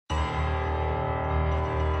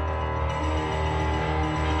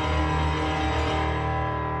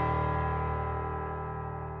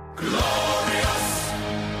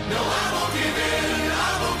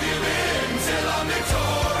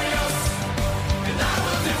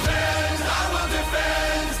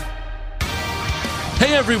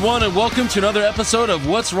Hey everyone, and welcome to another episode of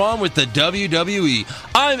What's Wrong with the WWE.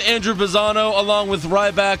 I'm Andrew Bizzano, along with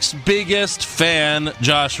Ryback's biggest fan,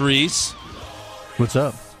 Josh Reese. What's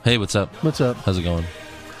up? Hey, what's up? What's up? How's it going?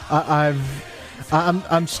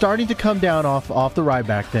 I'm starting to come down off the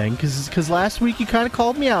Ryback thing because last week you kind of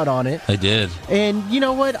called me out on it. I did. And you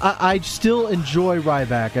know what? I still enjoy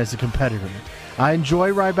Ryback as a competitor. I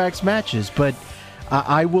enjoy Ryback's matches, but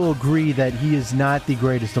I will agree that he is not the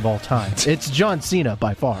greatest of all time. It's John Cena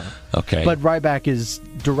by far. Okay. But Ryback is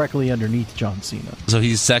directly underneath John Cena. So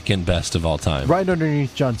he's second best of all time. Right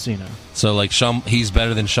underneath John Cena. So like he's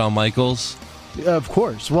better than Shawn Michaels? Of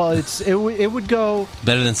course. Well, it would go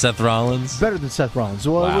better than Seth Rollins? Better than Seth Rollins.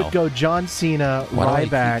 Well, wow. It would go John Cena,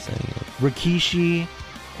 Ryback, Rikishi,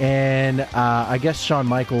 and I guess Shawn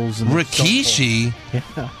Michaels. And Rikishi?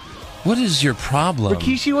 Yeah. What is your problem?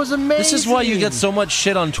 Rikishi was amazing. This is why you get so much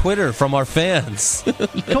shit on Twitter from our fans.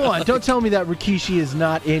 Come on, don't tell me that Rikishi is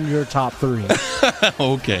not in your top three.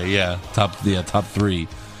 Okay, yeah. Top three.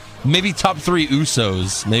 Maybe top three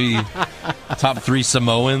Usos. Maybe top three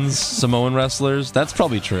Samoan wrestlers. That's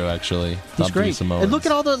probably true, actually. He's great. And look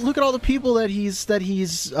at all the people that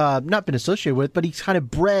he's not been associated with, but he's kind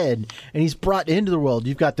of bred and he's brought into the world.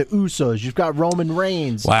 You've got the Usos. You've got Roman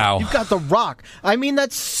Reigns. Wow. You've got The Rock. I mean,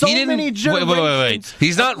 that's so many generations. Wait.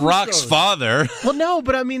 He's not Rock's father. Well, no,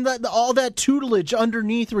 but I mean all that tutelage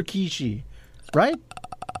underneath Rikishi, right?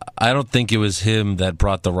 I don't think it was him that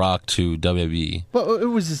brought The Rock to WWE. Well, it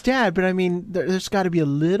was his dad, but I mean, there's got to be a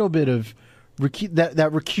little bit of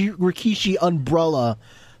Rikishi umbrella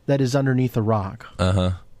that is underneath The Rock.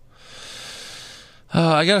 Uh-huh.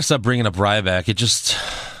 I gotta stop bringing up Ryback. It just...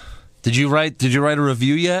 Did you write a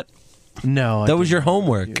review yet? No. That was your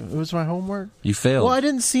homework. It was my homework? You failed. Well, I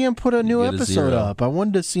didn't see him put a new episode up. I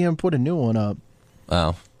wanted to see him put a new one up.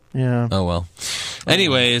 Oh. Yeah. Oh, well.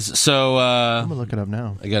 Anyways, so... I'm going to look it up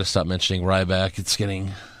now. I got to stop mentioning Ryback. It's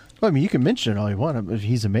getting... Well, I mean, you can mention it all you want.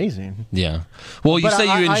 He's amazing. Yeah. Well, you say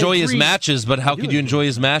you enjoy his matches, but how could you enjoy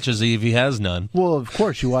his matches if he has none? Well, of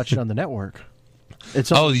course, you watch it on the network.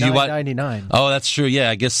 It's on $9.99. Oh, that's true.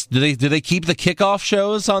 Yeah, I guess... Do they keep the kickoff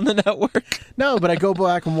shows on the network? No, but I go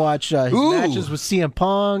back and watch his matches with CM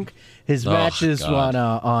Punk, his matches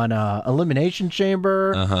on Elimination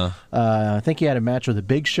Chamber. Uh-huh. I think he had a match with the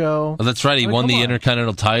Big Show. Oh, that's right. He won the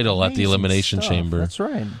Intercontinental title at the Elimination Chamber. That's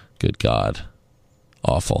right. Good God.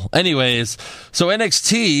 Awful. Anyways, so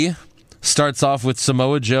NXT starts off with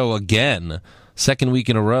Samoa Joe again. Second week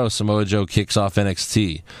in a row, Samoa Joe kicks off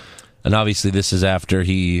NXT. And obviously this is after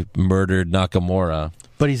he murdered Nakamura.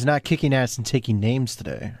 But he's not kicking ass and taking names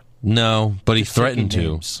today. No, but he threatened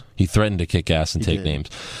to. He threatened to kick ass and take names.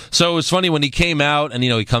 So it was funny when he came out, and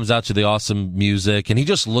he comes out to the awesome music, and he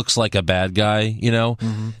just looks like a bad guy.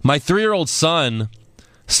 Mm-hmm. My 3-year-old son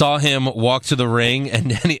saw him walk to the ring, and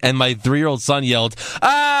my 3-year-old son yelled,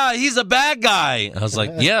 "Ah, he's a bad guy!" I was like,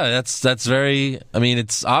 "Yeah, that's very. I mean,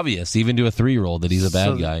 it's obvious even to a 3-year-old that he's a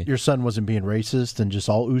bad guy." Your son wasn't being racist, and just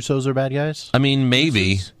all Usos are bad guys. I mean,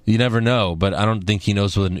 maybe you never know, but I don't think he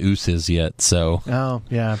knows what an Us is yet. So, oh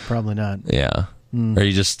yeah, probably not. Yeah. Or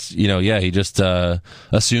he just, he just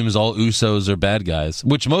assumes all Usos are bad guys,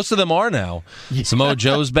 which most of them are now. Yeah. Samoa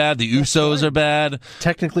Joe's bad. The Usos are bad.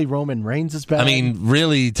 Technically, Roman Reigns is bad. I mean,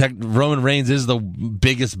 really, Roman Reigns is the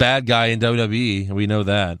biggest bad guy in WWE. We know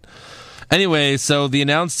that. Anyway, so the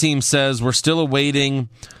announce team says we're still awaiting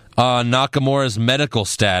Nakamura's medical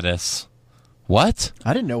status. What?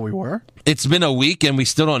 I didn't know we were. It's been a week and we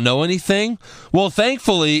still don't know anything? Well,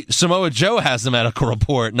 thankfully, Samoa Joe has the medical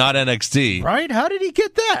report, not NXT. Right? How did he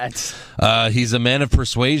get that? He's a man of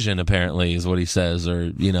persuasion, apparently, is what he says.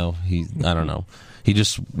 Or, I don't know. He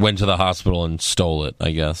just went to the hospital and stole it,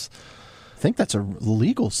 I guess. I think that's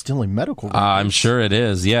illegal, stealing medical records. I'm sure it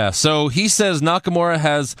is, yeah. So he says Nakamura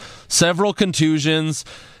has several contusions,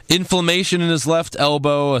 inflammation in his left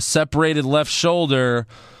elbow, a separated left shoulder,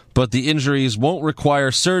 but the injuries won't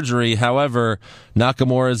require surgery. However,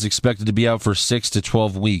 Nakamura is expected to be out for 6 to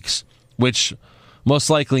 12 weeks, which most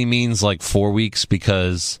likely means like 4 weeks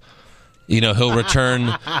because he'll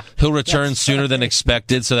return sooner than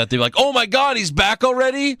expected, so that they're like, "Oh my God, he's back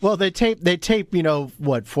already!" Well, they tape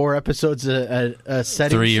 4 episodes a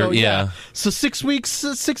setting? 3 years, yeah. So 6 weeks,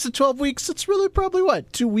 6 to 12 weeks. It's really probably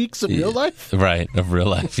 2 weeks of real life, right? Of real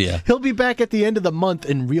life, yeah. He'll be back at the end of the month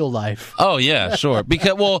in real life. Oh yeah, sure.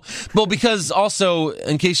 Because also,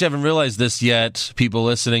 in case you haven't realized this yet, people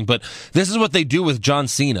listening, but this is what they do with John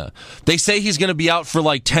Cena. They say he's going to be out for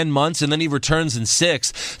like 10 months, and then he returns in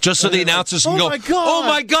 6, just so the announcers can go, "Oh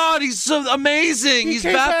my God, he's so amazing! He's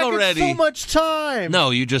back already!" So much time.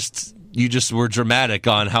 No, you just were dramatic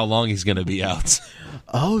on how long he's going to be out.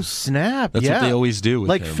 Oh, snap. That's what they always do with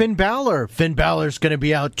like him. Finn Balor. Finn Balor's going to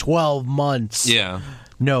be out 12 months. Yeah.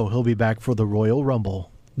 No, he'll be back for the Royal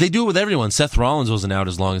Rumble. They do it with everyone. Seth Rollins wasn't out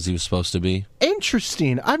as long as he was supposed to be.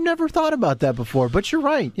 Interesting. I've never thought about that before, but you're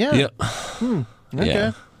right. Yeah. Yeah. Okay.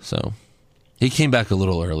 Yeah. So he came back a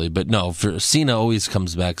little early, but no, Cena always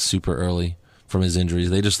comes back super early from his injuries.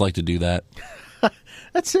 They just like to do that.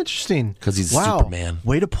 That's interesting. Because he's Superman.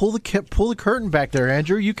 Way to pull the curtain back there,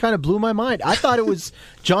 Andrew. You kind of blew my mind. I thought it was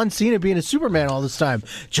John Cena being a Superman all this time.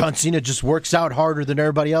 John Cena just works out harder than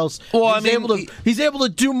everybody else. Well, he's able to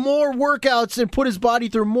do more workouts and put his body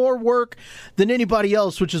through more work than anybody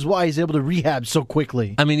else, which is why he's able to rehab so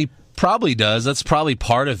quickly. I mean, he probably does. That's probably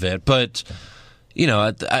part of it. But, you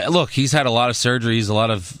know, look, he's had a lot of surgeries, a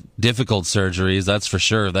lot of difficult surgeries, that's for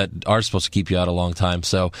sure, that are supposed to keep you out a long time.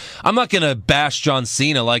 So I'm not going to bash John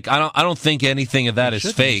Cena. Like, I don't think anything of that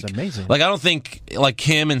is fake. It's amazing. Like, I don't think, like,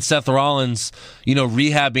 him and Seth Rollins, you know,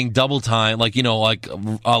 rehabbing double time, like, you know, like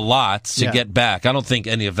a lot to get back. I don't think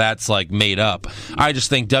any of that's, like, made up. I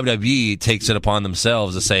just think WWE takes it upon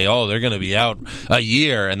themselves to say, oh, they're going to be out a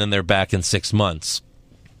year and then they're back in 6 months.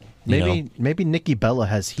 Maybe Nikki Bella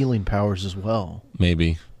has healing powers as well.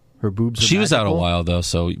 Maybe. Her boobs are She was out a magical. while though,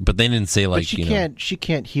 so but they didn't say like but she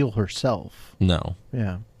can't heal herself. No.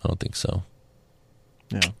 Yeah. I don't think so.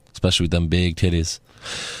 Yeah. Especially with them big titties.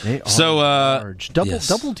 They are So large. yes.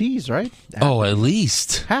 Double D's, right? At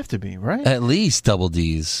least. Have to be, right? At least double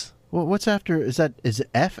D's. Well, what's after is it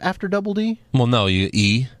F after double D? Well, no,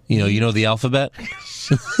 E. You know the alphabet?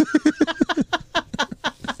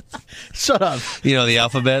 Shut up. You know the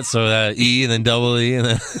alphabet, so that E and then double E and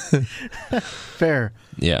then Fair.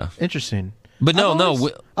 yeah. Interesting. But no,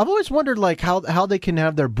 I've always wondered like how they can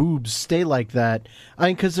have their boobs stay like that. I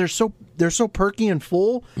mean, because they're so perky and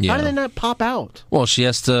full. Yeah. How do they not pop out? Well, she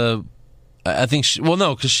has to. I think.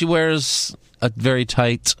 Because she wears a very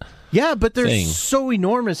tight. Yeah, but they're thing. so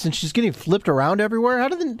enormous, and she's getting flipped around everywhere.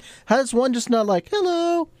 How does one just not like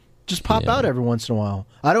hello? Just pop out every once in a while.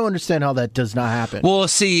 I don't understand how that does not happen. Well,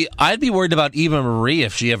 see, I'd be worried about Eva Marie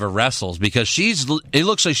if she ever wrestles because it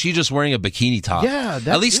looks like she's just wearing a bikini top. Yeah,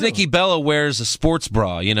 that at least too. Nikki Bella wears a sports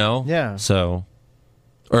bra, you know? Yeah. So,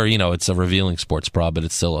 or, you know, it's a revealing sports bra, but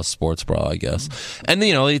it's still a sports bra, I guess. And,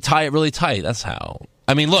 you know, they tie it really tight. That's how.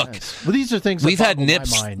 I mean, look. Nice. Well, these are things we've that had boggle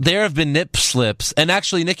nips. my mind. There have been nip slips. And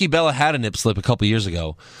actually, Nikki Bella had a nip slip a couple years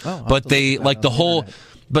ago. Oh, I'll but have to they, look at that like, on the the whole. internet.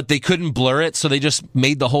 But they couldn't blur it, so they just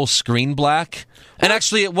made the whole screen black. And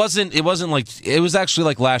actually, it wasn't like it was actually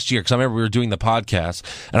like last year because I remember we were doing the podcast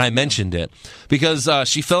and I mentioned it because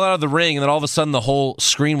she fell out of the ring and then all of a sudden the whole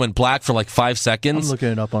screen went black for like 5 seconds. I'm looking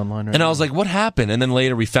it up online right and now. I was like, "What happened?" And then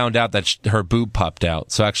later we found out that her boob popped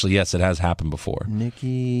out. So actually, yes, it has happened before.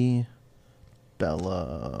 Nikki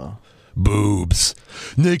Bella Boobs,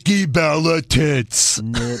 Nikki Bella tits,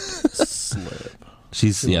 nip slip.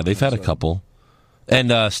 They've had a couple.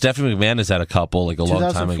 And Stephanie McMahon has had a couple, like a long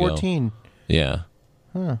time ago. 2014. Yeah.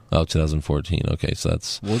 Huh. Oh, 2014. Okay, so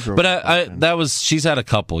that's. Wardrobe But she's had a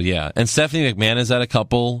couple, yeah. And Stephanie McMahon has had a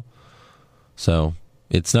couple. So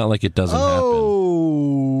it's not like it doesn't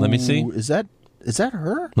happen. Let me see. Is that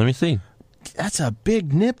her? Let me see. That's a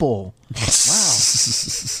big nipple. Wow.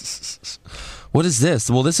 What is this?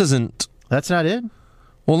 Well, this isn't. That's not it?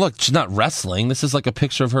 Well, look, she's not wrestling. This is like a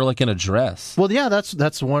picture of her like in a dress. Well, yeah,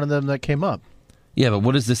 that's one of them that came up. Yeah, but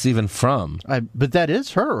what is this even from? But that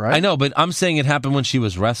is her, right? I know, but I'm saying it happened when she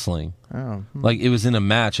was wrestling. Oh. Like, it was in a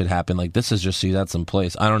match it happened. Like, this is just she's at some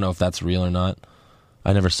place. I don't know if that's real or not.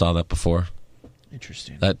 I never saw that before.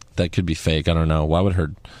 Interesting. That could be fake. I don't know. Why would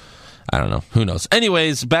her... I don't know. Who knows?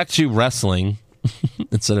 Anyways, back to wrestling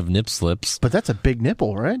instead of nip slips. But that's a big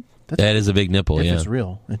nipple, right? That is a big nipple, if yeah. it's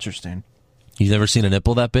real. Interesting. You've never seen a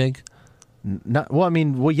nipple that big? Yeah,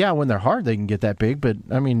 when they're hard, they can get that big, but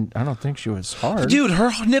I mean, I don't think she was hard. Dude, her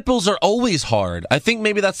nipples are always hard. I think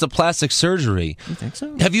maybe that's the plastic surgery. You think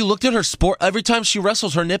so? Have you looked at her sport? Every time she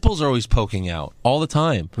wrestles, her nipples are always poking out. All the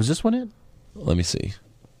time. Was this one it? Let me see.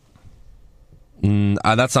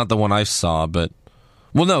 That's not the one I saw, but...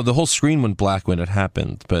 Well, no, the whole screen went black when it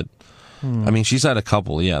happened, but... I mean, she's had a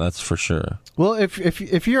couple, yeah, that's for sure. Well,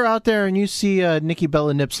 if you're out there and you see Nikki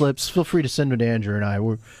Bella nip slips, feel free to send it to Andrew and I.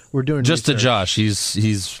 We're doing just research. to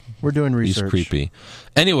Josh. We're doing research. He's creepy.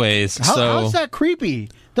 Anyways, how's that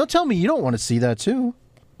creepy? Don't tell me you don't want to see that too.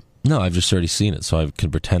 No, I've just already seen it, so I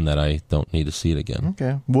can pretend that I don't need to see it again.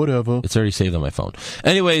 Okay, whatever. It's already saved on my phone.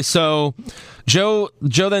 Anyway, so Joe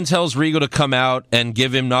then tells Rigo to come out and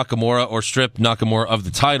give him Nakamura or strip Nakamura of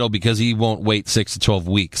the title because he won't wait 6 to 12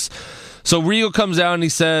 weeks. So Rigo comes out and he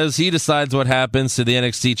says he decides what happens to the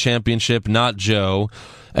NXT Championship, not Joe.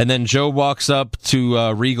 And then Joe walks up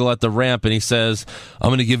to Regal at the ramp, and he says, I'm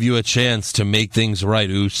going to give you a chance to make things right,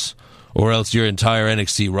 Oos, or else your entire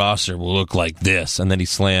NXT roster will look like this. And then he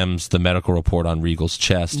slams the medical report on Regal's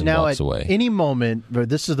chest and walks away. Any moment, but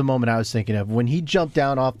this is the moment I was thinking of, when he jumped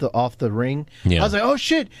down off the ring, I was like, oh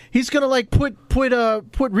shit, he's going to like put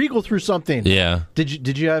Regal through something. Yeah.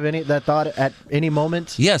 Did you have that thought at any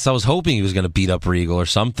moment? Yes, I was hoping he was going to beat up Regal or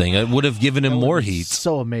something. It would have given him more heat.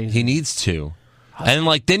 So amazing. He needs to. And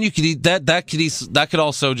like then you could that could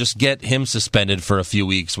also just get him suspended for a few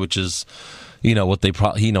weeks, which is what they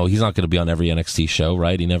probably he's not going to be on every NXT show,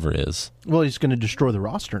 right? He never is. Well, he's going to destroy the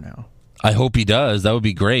roster now. I hope he does. That would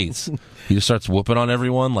be great. He just starts whooping on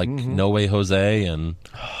everyone like No Way Jose and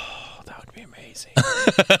that would be amazing.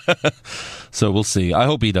 So we'll see. I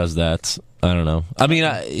hope he does that. I don't know. I mean,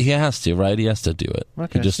 he has to, right? He has to do it.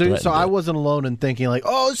 Okay. So I wasn't alone in thinking like,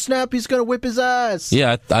 oh snap, he's going to whip his ass.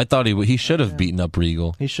 Yeah, I thought he should have beaten up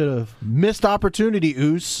Regal. He should have. Missed opportunity,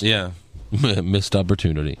 Oos. Yeah. Missed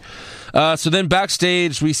opportunity. So then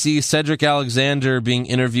backstage, we see Cedric Alexander being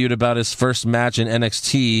interviewed about his first match in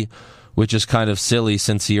NXT, which is kind of silly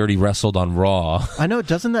since he already wrestled on Raw. I know.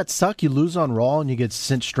 Doesn't that suck? You lose on Raw and you get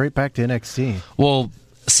sent straight back to NXT. Well,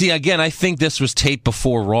 see, again, I think this was taped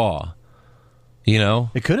before Raw.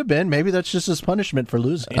 It could have been. Maybe that's just his punishment for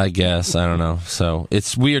losing. I guess. I don't know. So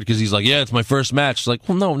it's weird because he's like, yeah, it's my first match. It's like,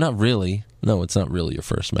 well, no, not really. No, it's not really your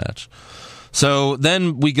first match. So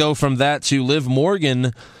then we go from that to Liv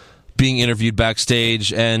Morgan being interviewed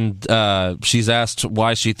backstage, and she's asked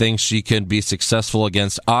why she thinks she can be successful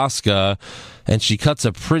against Asuka, and she cuts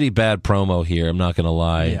a pretty bad promo here, I'm not going to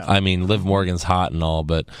lie. Yeah. I mean, Liv Morgan's hot and all,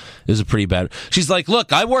 but it was a pretty bad... She's like,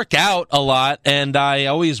 look, I work out a lot, and I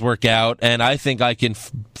always work out, and I think I can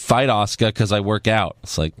fight Asuka because I work out.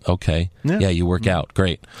 It's like, okay. Yeah, you work out.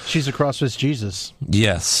 Great. She's a CrossFit Jesus.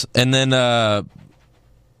 Yes. And then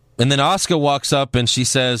Asuka walks up, and she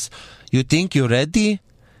says, you think you're ready?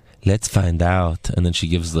 Let's find out. And then she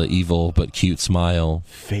gives the evil but cute smile.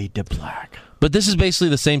 Fade to black. But this is basically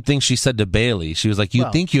the same thing she said to Bayley. She was like, you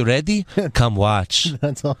think you're ready? Come watch.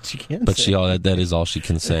 That's all she can but say. That is all she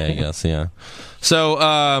can say, I guess, yeah.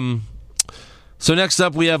 So next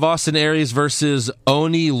up we have Austin Aries versus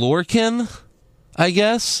Oni Lorcan, I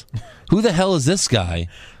guess. Who the hell is this guy?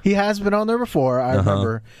 He has been on there before, I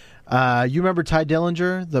remember. You remember Ty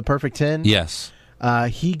Dillinger, the Perfect 10? Yes.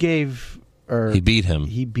 He beat him.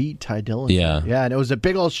 He beat Ty Dillinger. Yeah. Yeah, and it was a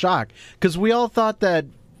big old shock. Because we all thought,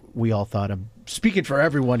 I'm speaking for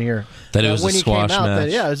everyone here, that it was a squash match.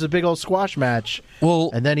 It was a big old squash match. Well,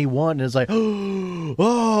 and then he won, and it's like,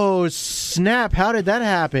 oh, snap, how did that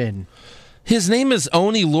happen? His name is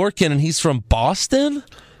Oni Lorcan, and he's from Boston?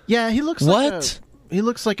 Yeah, he looks he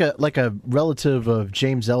looks like a relative of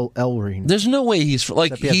James Ellering. There's no way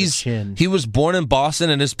he was born in Boston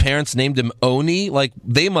and his parents named him Oni. Like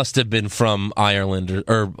they must have been from Ireland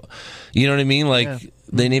or you know what I mean? Like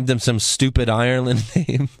they named him some stupid Ireland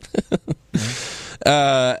name.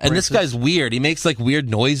 And this guy's weird. He makes like weird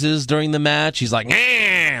noises during the match. He's like,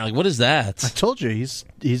 like what is that? I told you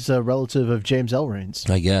he's a relative of James Ellering.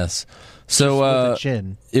 I guess. So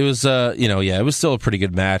it was it was still a pretty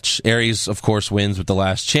good match. Aries, of course, wins with the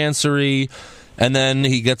last chancery, and then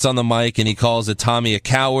he gets on the mic and he calls Tommy a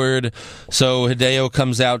coward. So Hideo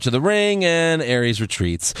comes out to the ring and Aries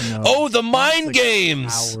retreats. No, the mind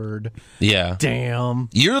games. Coward. Yeah. Damn.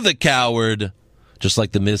 You're the coward. Just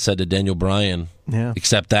like The Miz said to Daniel Bryan. Yeah.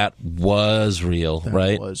 Except that was real,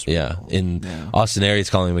 right? Was real. Yeah. Austin Aries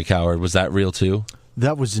calling him a coward. Was that real too?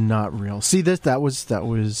 That was not real. See, that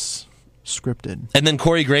was scripted. And then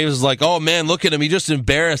Corey Graves is like, oh man, look at him, he just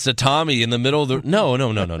embarrassed a Tommy in the middle of the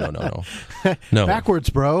no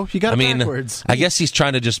backwards, bro, you got it backwards. I guess he's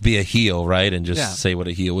trying to just be a heel, right, and just say what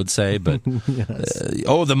a heel would say, but yes.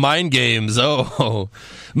 The mind games,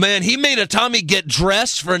 man, he made a Tommy get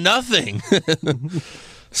dressed for nothing.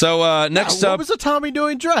 So next up, what was a Tommy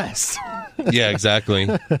doing dressed? Yeah, exactly.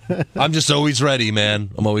 I'm just always ready,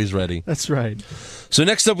 man. I'm always ready. That's right. So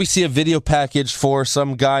next up, we see a video package for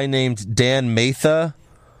some guy named Dan Matha,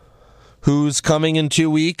 who's coming in 2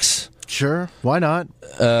 weeks. Sure, why not?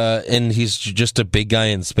 And he's just a big guy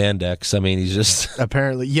in spandex. I mean, he's just...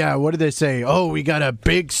 Apparently, yeah, what did they say? Oh, we got a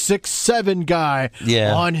big 6'7" guy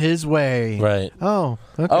on his way. Right. Oh,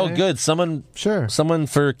 okay. Oh, good. Someone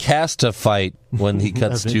for Cass to fight when he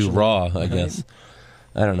cuts to Raw, I guess.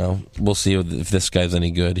 I don't know. We'll see if this guy's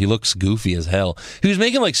any good. He looks goofy as hell. He was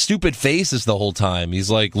making like stupid faces the whole time.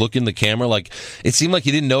 He's like looking the camera like it seemed like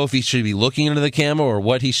he didn't know if he should be looking into the camera or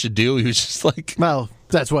what he should do. He was just like, well,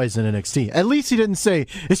 that's why he's in NXT. At least he didn't say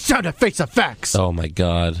it's time to face the facts. Oh my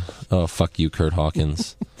god. Oh fuck you, Kurt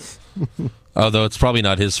Hawkins. Although it's probably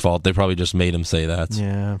not his fault. They probably just made him say that.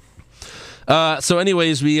 Yeah. So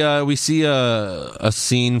anyways, we see a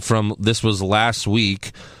scene from, this was last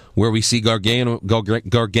week, where we see Gargano and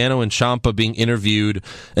Ciampa being interviewed,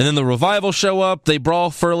 and then the Revival show up, they brawl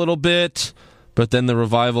for a little bit, but then the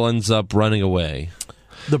Revival ends up running away.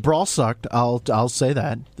 The brawl sucked. I'll say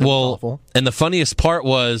that. It was awful. And the funniest part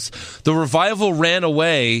was the Revival ran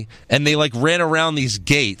away, and they ran around these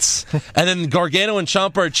gates, and then Gargano and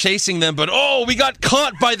Ciampa are chasing them. But we got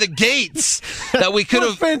caught by the gates that we could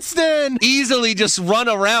have fenced in, easily just run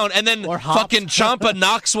around, and then fucking Ciampa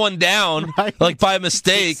knocks one down by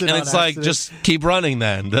mistake, and it's just keep running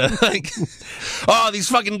then. These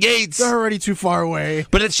fucking gates, they're already too far away.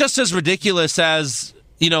 But it's just as ridiculous as,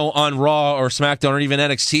 on Raw or SmackDown or even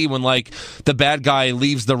NXT when the bad guy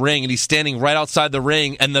leaves the ring and he's standing right outside the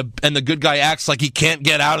ring and the good guy acts like he can't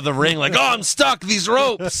get out of the ring, I'm stuck, these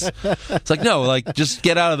ropes. It's no, just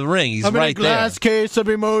get out of the ring. He's I'm right in a glass case of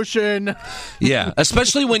emotion. Yeah,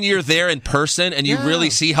 especially when you're there in person and you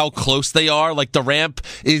really see how close they are. The ramp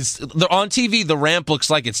is on TV. The ramp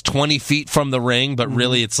looks like it's 20 feet from the ring, but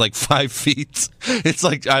really it's 5 feet.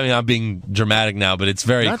 It's I'm being dramatic now, but it's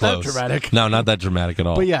very close. Not that dramatic. No, not that dramatic at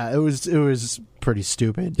all. But yeah, it was pretty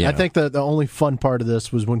stupid. Yeah. I think the only fun part of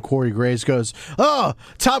this was when Corey Graves goes,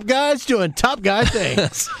 top guys doing top guy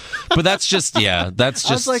things. But that's just I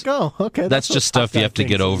was okay. That's just stuff you have to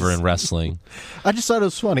get over in wrestling. I just thought it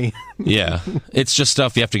was funny. Yeah, it's just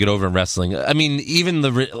stuff you have to get over in wrestling. I mean, even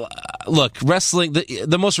wrestling.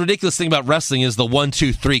 The most ridiculous thing about wrestling is the 1,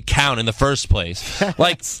 2, 3 count in the first place.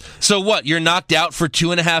 So what? You're knocked out for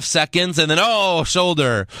 2.5 seconds, and then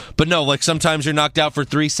shoulder. But no, sometimes you're knocked out for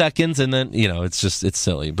 3 seconds, and then it's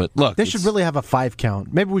silly. But look, they should really have a 5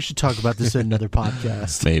 count. Maybe we should talk about this in another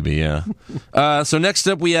podcast. Maybe, yeah. So next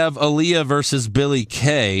up, we have Aaliyah versus Billie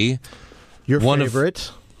Kay. Your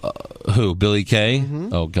favorite? Who? Billie Kay? Mm-hmm.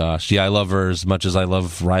 Oh gosh, yeah, I love her as much as I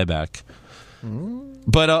love Ryback.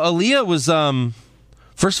 But Aaliyah was,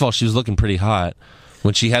 first of all, she was looking pretty hot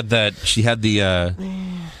when she had the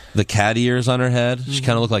cat ears on her head. She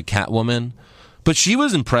kind of looked like Catwoman. But she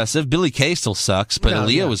was impressive. Billie Kay still sucks, but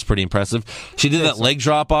Aaliyah was pretty impressive. She did that leg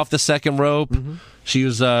drop off the second rope. Mm-hmm. She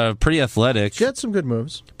was pretty athletic. She had some good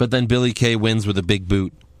moves. But then Billie Kay wins with a big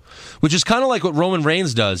boot, which is kind of like what Roman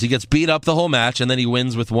Reigns does. He gets beat up the whole match, and then he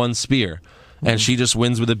wins with one spear. And she just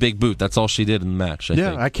wins with a big boot. That's all she did in the match, I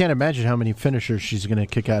think. I can't imagine how many finishers she's going to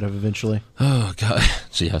kick out of eventually. Oh, God.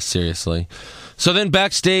 Yeah, seriously. So then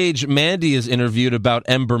backstage, Mandy is interviewed about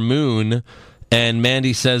Ember Moon, and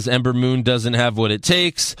Mandy says Ember Moon doesn't have what it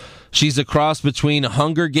takes. She's a cross between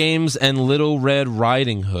Hunger Games and Little Red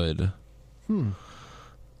Riding Hood.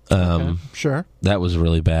 Okay. Sure. That was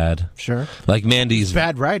really bad. Sure. Mandy's...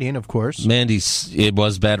 Bad writing, of course. It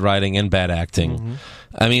was bad writing and bad acting. Mm-hmm.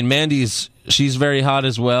 I mean, she's very hot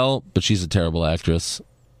as well, but she's a terrible actress,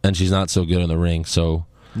 and she's not so good in the ring, so...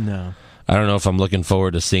 No. I don't know if I'm looking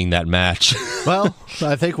forward to seeing that match. Well,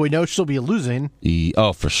 I think we know she'll be losing.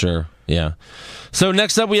 For sure. Yeah. So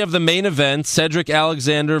next up, we have the main event, Cedric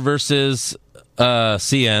Alexander versus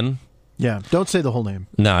CN. Yeah, don't say the whole name.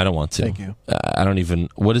 No, I don't want to. Thank you. I don't even...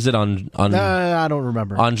 What is it on I don't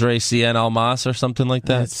remember. Andre CN Almas or something like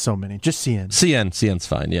that? It's so many. Just CN. CN's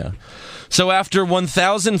fine, yeah. So after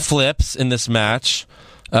 1,000 flips in this match,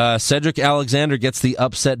 Cedric Alexander gets the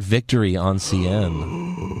upset victory on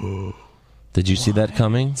CN. Did you see that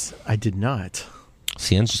coming? I did not.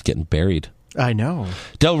 CN's just getting buried. I know.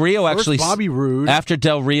 Del Rio actually... Bobby Roode. After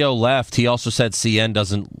Del Rio left, he also said CN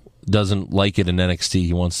doesn't like it in NXT.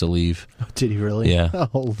 He wants to leave. Did he really? Yeah.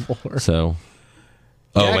 Oh, Lord. So...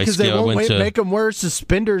 because they won't make him wear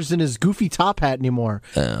suspenders and his goofy top hat anymore.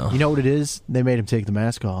 Oh. You know what it is? They made him take the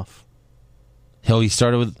mask off. Hell, he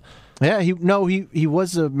started with... Yeah, he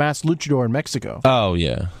was a masked luchador in Mexico. Oh,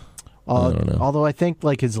 yeah. I don't know. Although I think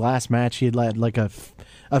his last match, he had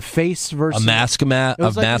a face versus... A mask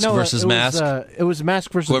versus mask? It was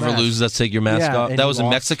mask versus Whoever mask. loses, let's take your mask off. That was in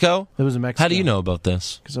Mexico? It was in Mexico. How do you know about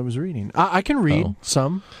this? Because I was reading. I can read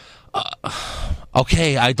some.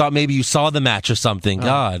 Okay, I thought maybe you saw the match or something.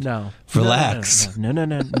 God. No. Relax.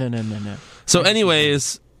 No. So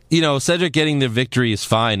anyways... Cedric getting the victory is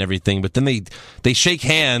fine, everything, but then they shake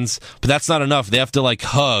hands, but that's not enough. They have to,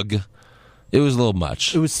 hug. It was a little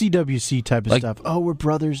much. It was CWC type of stuff. Oh, we're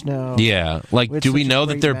brothers now. Yeah. Do we know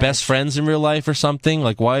that they're best friends in real life or something?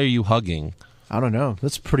 Why are you hugging? I don't know.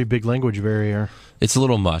 That's a pretty big language barrier. It's a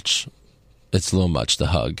little much. It's a little much to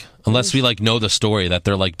hug. Unless we, know the story that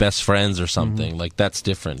they're, best friends or something. Mm-hmm. That's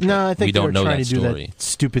different. No, I think we don't know trying that to do story. that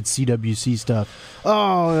stupid CWC stuff.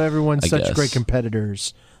 Oh, everyone's such great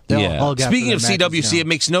competitors. They all got Speaking their of matches CWC, now. it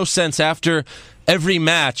makes no sense after every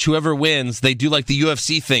match, whoever wins, they do like the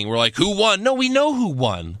UFC thing. We're like, who won? No, we know who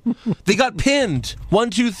won. They got pinned. 1,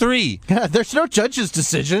 2, 3. There's no judges'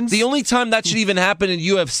 decisions. The only time that should even happen in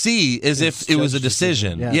UFC is if it was a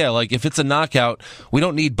decision. Yeah, like if it's a knockout, we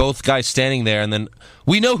don't need both guys standing there, and then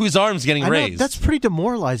we know whose arm's getting raised. That's pretty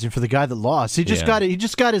demoralizing for the guy that lost. He just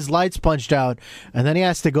got his lights punched out, and then he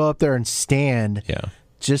has to go up there and stand. Yeah.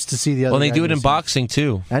 Just to see the other. Well, they guy do it in lose. boxing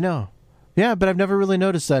too. I know. Yeah, but I've never really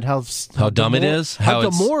noticed that how dumb it is, how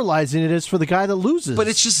demoralizing it is for the guy that loses. But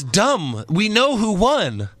it's just dumb. We know who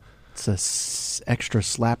won. It's a extra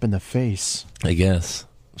slap in the face, I guess.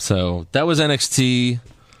 So that was NXT.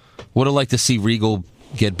 Would have liked to see Regal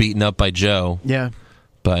get beaten up by Joe. Yeah.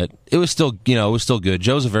 But it was still, good.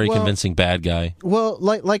 Joe's a very convincing bad guy. Well,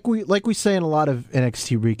 like we say in a lot of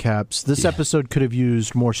NXT recaps, this episode could have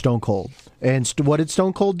used more Stone Cold. And what did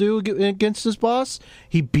Stone Cold do against his boss?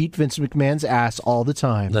 He beat Vince McMahon's ass all the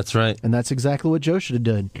time. That's right. And that's exactly what Joe should have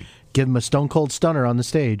done. Give him a Stone Cold Stunner on the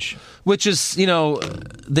stage. Which is,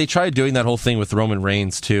 they tried doing that whole thing with Roman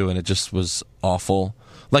Reigns too, and it just was awful.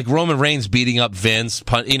 Like Roman Reigns beating up Vince,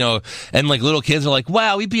 and like little kids are like,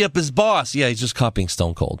 wow, he beat up his boss. Yeah, he's just copying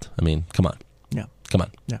Stone Cold. I mean, come on. Yeah. Come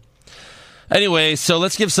on. Yeah. Anyway, so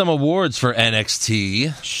let's give some awards for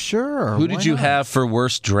NXT. Sure. Who did you have for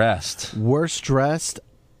worst dressed? Worst dressed?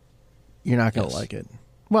 You're not going to like it.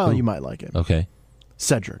 Well, you might like it. Okay.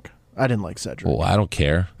 Cedric. I didn't like Cedric. Well, I don't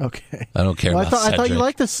care. Okay. I don't care about Cedric. I thought you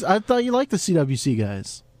liked this. I thought you liked the CWC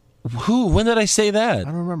guys. Who? When did I say that? I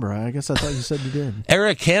don't remember. I guess I thought you said you did.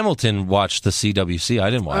 Eric Hamilton watched the CWC.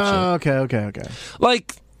 I didn't watch it. Okay.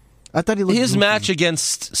 Like, I thought he looked his goofy. match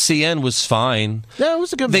against CN was fine. Yeah, it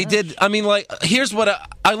was a good They match. did. I mean, like, here's what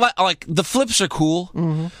I like. Like, the flips are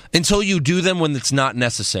cool until you do them when it's not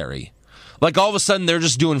necessary. Like, all of a sudden, they're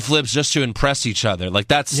just doing flips just to impress each other. Like,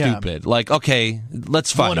 that's stupid. Like, okay,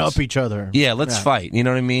 let's fight. One up each other. Yeah, let's fight. You know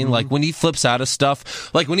what I mean? Like, when he flips out of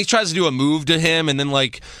stuff, like, when he tries to do a move to him and then,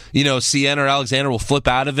 like, CN or Alexander will flip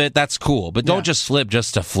out of it, that's cool. But don't just flip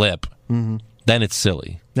just to flip. Then it's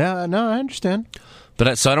silly. Yeah, no, I understand.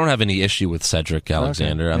 But so I don't have any issue with Cedric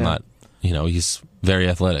Alexander. I'm not, he's very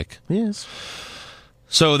athletic. He is.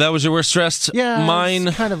 So that was your worst dressed? Yeah, Mine,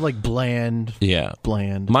 it's kind of like bland. Yeah.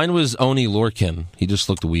 Bland. Mine was Oni Lorcan. He just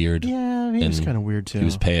looked weird. Yeah, he was kind of weird too. He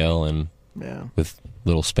was pale and with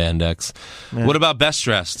little spandex. Yeah. What about best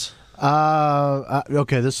dressed?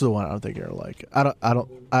 Okay, this is the one I don't think you're like.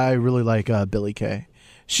 I really like Billie Kay.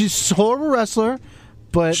 She's a horrible wrestler,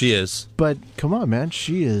 but she is. But come on, man,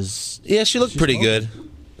 she is. Yeah, she looked pretty good.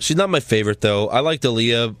 She's not my favorite though. I liked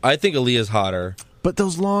Aaliyah. I think Aaliyah's hotter. But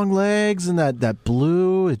those long legs and that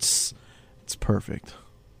blue, it's perfect.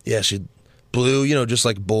 Yeah, she blue, just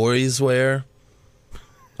like boys wear.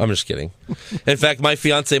 I'm just kidding. In fact, my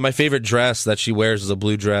fiance, my favorite dress that she wears is a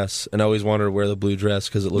blue dress, and I always wanted her to wear the blue dress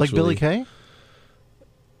because it looks like Billie Kay.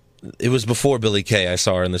 It was before Billie Kay. I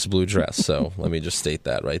saw her in this blue dress, so let me just state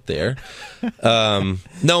that right there. I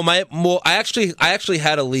actually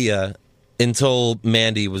had Aaliyah until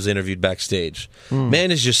Mandy was interviewed backstage.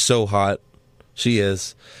 Mandy's just so hot. She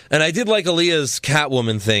is. And I did like Aaliyah's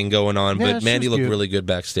Catwoman thing going on, but Mandy looked really good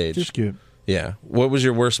backstage. She's cute. Yeah. What was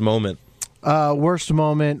your worst moment? Worst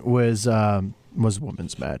moment was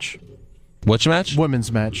women's match. Which match?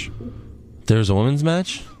 Women's match. There was a women's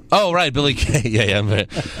match? Oh, right, Billie Kay. Yeah.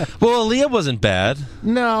 Well, Aaliyah wasn't bad.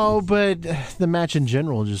 No, but the match in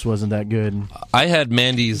general just wasn't that good. I had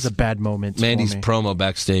Mandy's... It was a bad moment. Mandy's promo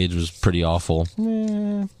backstage was pretty awful.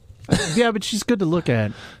 Yeah, but she's good to look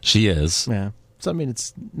at. She is. Yeah. So, I mean,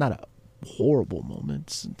 it's not a horrible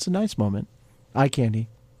moment. It's a nice moment. Eye candy.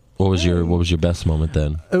 What was your best moment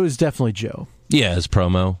then? It was definitely Joe. Yeah, his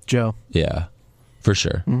promo. Joe. Yeah, for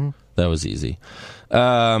sure. That was easy.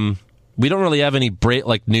 We don't really have any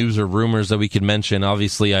news or rumors that we could mention.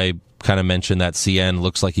 Obviously, I kind of mentioned that CN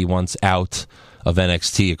looks like he wants out of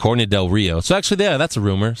NXT, according to Del Rio. So actually, yeah, that's a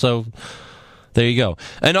rumor. So there you go.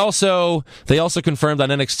 And also, they also confirmed on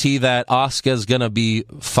NXT that Asuka's going to be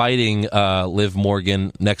fighting Liv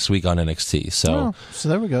Morgan next week on NXT. So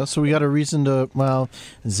there we go. So we got a reason to, well,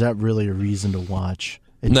 is that really a reason to watch?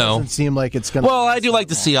 It doesn't seem like it's going to. Well, I do like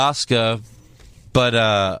to see Asuka, but...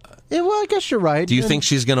 yeah, well, I guess you're right. Do you think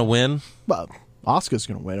she's going to win? Well, Asuka's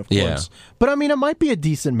going to win, of course. Yeah. But, I mean, it might be a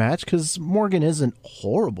decent match because Morgan isn't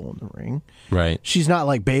horrible in the ring. Right. She's not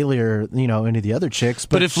like Bayley or, any of the other chicks.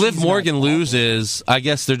 But if Liv Morgan loses, I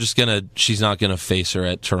guess they're just going to... She's not going to face her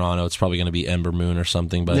at Toronto. It's probably going to be Ember Moon or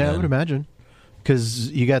something by then. Yeah, I would imagine. Because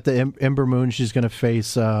you got the Ember Moon, she's going to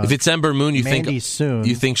face... if it's Ember Moon, you Mandy think... soon.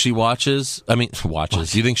 You think she watches? I mean,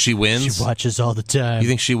 watches. You think she wins? She watches all the time. You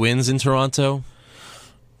think she wins in Toronto?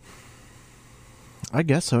 I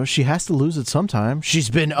guess so. She has to lose it sometime. She's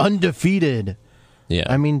been undefeated. Yeah.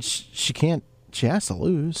 I mean, she can't. She has to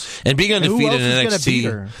lose. And being undefeated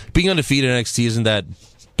in being undefeated in NXT isn't that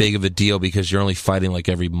big of a deal because you're only fighting like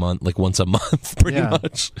every month, like once a month, pretty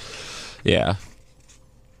much. Yeah.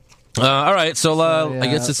 All right, so I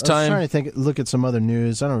guess it's time. I was trying to look at some other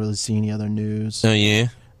news. I don't really see any other news. Oh yeah.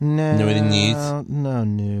 No, news? No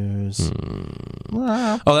news.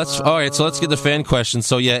 Oh, that's all right. So let's get the fan questions.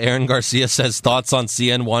 So yeah, Aaron Garcia says thoughts on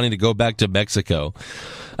CN wanting to go back to Mexico.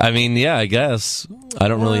 I mean, yeah, I guess I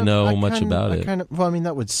don't really know much about it. Well, I mean,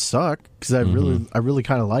 that would suck because I really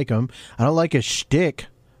kind of like him. I don't like his shtick,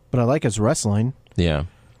 but I like his wrestling. Yeah.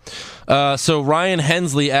 So Ryan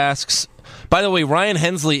Hensley asks. By the way, Ryan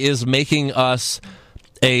Hensley is making us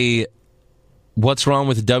a What's Wrong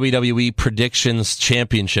with WWE Predictions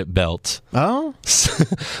Championship belt. Oh?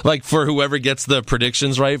 Like for whoever gets the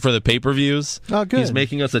predictions right for the pay-per-views. Oh, good. He's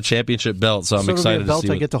making us a championship belt, so I'm excited to see it'll be a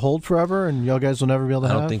belt I get to hold forever, and y'all guys will never be able to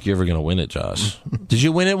have? I don't think you're ever going to win it, Josh. Did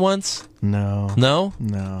you win it once? No. No?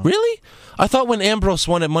 No. Really? I thought when Ambrose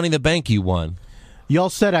won at Money in the Bank, you won. Y'all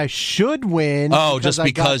said I should win. Oh, just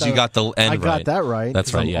because you got the end right. I got that right.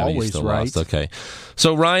 That's right. Yeah, you still right. lost. Okay.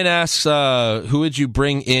 So Ryan asks, who would you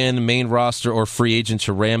bring in, main roster or free agent,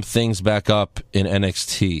 to ramp things back up in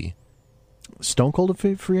NXT? Stone Cold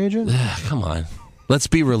a free agent? Come on. Let's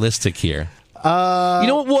be realistic here. You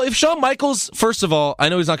know what? Well, if Shawn Michaels, first of all, I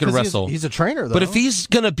know he's not going to wrestle. He's a trainer, though. But if he's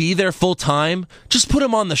going to be there full time, just put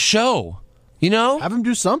him on the show. You know? Have him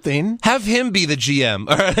do something. Have him be the GM.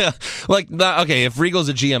 Okay, if Regal's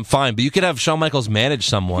a GM, fine. But you could have Shawn Michaels manage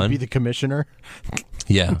someone. Be the commissioner.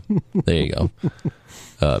 Yeah. There you go.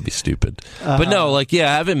 It'd be stupid. But no,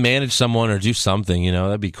 have him manage someone or do something. You know,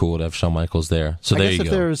 that'd be cool to have Shawn Michaels there. So there you go.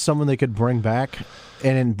 If there was someone they could bring back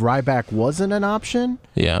and Ryback wasn't an option,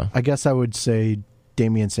 I guess I would say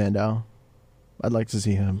Damian Sandow. I'd like to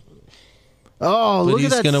see him. Oh, but look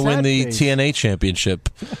at that. He's going to win the face. TNA championship.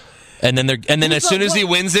 And then as soon as he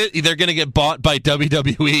wins it, they're going to get bought by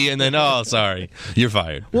WWE, and then, oh, sorry, you're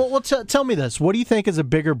fired. Well, tell me this. What do you think is a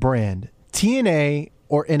bigger brand, TNA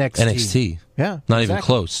or NXT? NXT. Yeah. Not even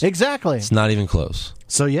close. Exactly. It's not even close.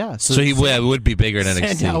 So, yeah. So he would be bigger than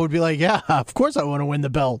NXT. Sandow would be like, yeah, of course I want to win the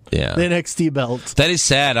belt. Yeah. The NXT belt. That is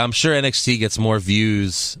sad. I'm sure NXT gets more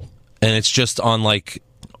views, and it's just on, a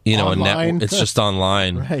network. It's just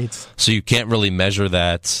online. Right. So you can't really measure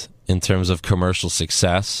that in terms of commercial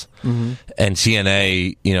success. Mm-hmm. And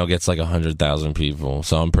TNA, gets 100,000 people.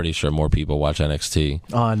 So I'm pretty sure more people watch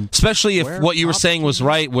NXT. Especially if what you were saying was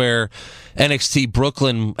right, where NXT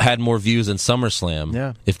Brooklyn had more views than SummerSlam.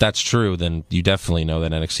 Yeah. If that's true, then you definitely know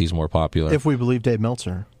that NXT is more popular. If we believe Dave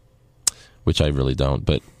Meltzer. Which I really don't,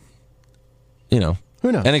 but, Who knows?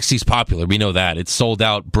 NXT's popular. We know that. It's sold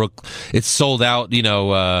out. It's sold out,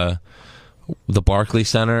 the Barclays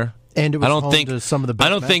Center. And it was home to some of the best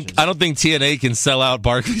matches. I don't think TNA can sell out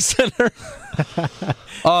Barclays Center.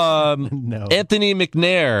 No. Anthony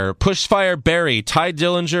McNair, Pushfire Barry, Ty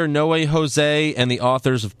Dillinger, Noe Jose, and the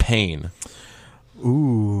authors of Pain.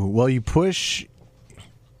 Ooh, well, you push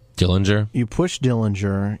Dillinger.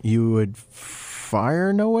 You would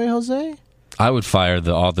fire Noe Jose? I would fire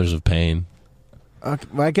the authors of Pain.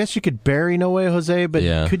 I guess you could bury Noe Jose, but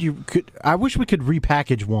I wish we could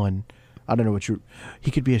repackage one. I don't know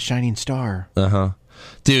he could be a shining star.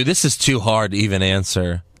 Dude, this is too hard to even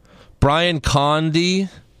answer. Brian Condi,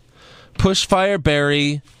 Pushfire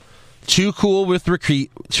Barry, Too Cool with Rikishi.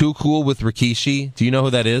 Do you know who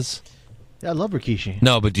that is? Yeah, I love Rikishi.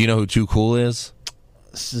 No, but do you know who Too Cool is?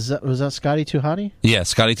 Was that Scotty Too Hottie? Yeah,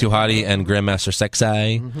 Scotty Too Hottie and Grandmaster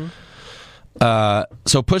Sexay. Mm-hmm.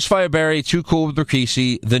 So Pushfire Barry, Too Cool with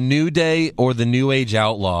Rikishi, The New Day, or the New Age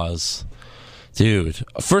Outlaws. Dude,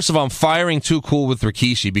 first of all, I'm firing Too Cool with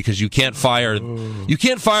Rikishi because you can't fire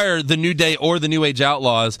the New Day or the New Age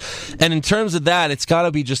Outlaws. And in terms of that, it's got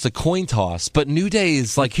to be just a coin toss. But New Day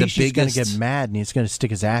is the biggest. He's going to get mad and he's going to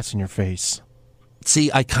stick his ass in your face. See,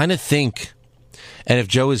 I kind of think, and if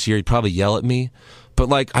Joe is here, he'd probably yell at me.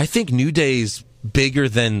 But I think New Day's bigger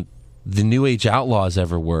than the New Age Outlaws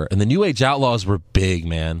ever were, and the New Age Outlaws were big,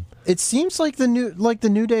 man. It seems like the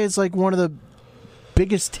New Day is one of the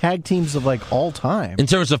biggest tag teams of all time in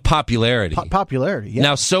terms of popularity. Popularity, yeah.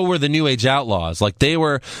 Now, so were the New Age Outlaws. They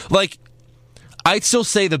were I'd still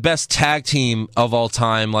say the best tag team of all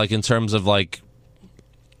time. In terms of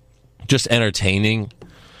just entertaining.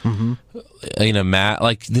 Mm-hmm.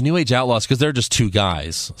 The New Age Outlaws, because they're just two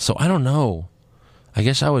guys. So I don't know. I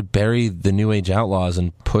guess I would bury the New Age Outlaws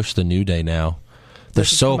and push the New Day now. They're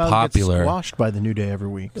so popular. Get squashed by the New Day every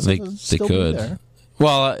week. They could.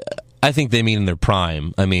 Well, I think they mean in their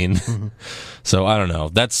prime. I mean, so I don't know.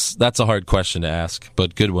 That's a hard question to ask,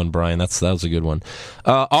 but good one, Brian. That was a good one.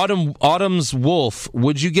 Autumn's Wolf,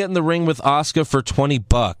 would you get in the ring with Asuka for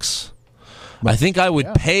 $20? I think I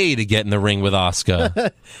would pay to get in the ring with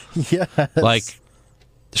Asuka. Yes. Like,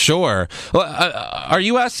 sure. Well, are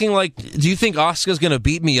you asking, like, do you think Asuka's going to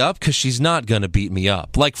beat me up? Because she's not going to beat me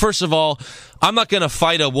up. Like, first of all, I'm not going to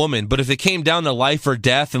fight a woman, but if it came down to life or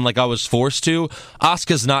death and, like, I was forced to,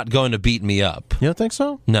 Asuka's not going to beat me up. You don't think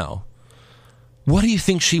so? No. What do you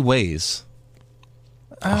think she weighs?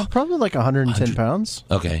 Probably like 110 pounds.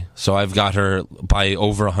 Okay, so I've got her by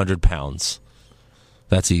over 100 pounds.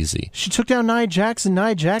 That's easy. She took down Nia Jax, and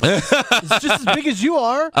Nia Jax is just as big as you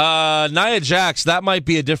are. Nia Jax, that might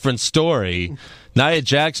be a different story. Nia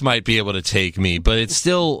Jax might be able to take me, but it's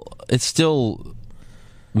still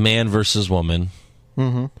man versus woman.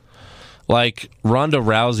 Mm-hmm. Like, Ronda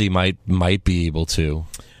Rousey might be able to.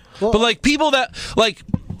 Well, but, like, people that, like...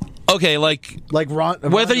 Okay, like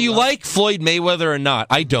whether you like Floyd Mayweather or not,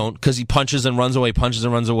 I don't, because he punches and runs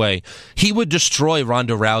away. He would destroy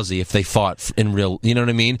Ronda Rousey if they fought in real, you know what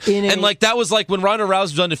I mean? And like that was like when Ronda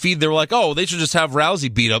Rousey was undefeated, they were like, oh, they should just have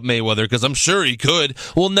Rousey beat up Mayweather because I'm sure he could.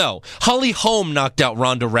 Well, no. Holly Holm knocked out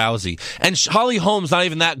Ronda Rousey, and Holly Holm's not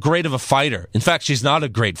even that great of a fighter. In fact, she's not a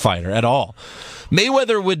great fighter at all.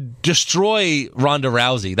 Mayweather would destroy Ronda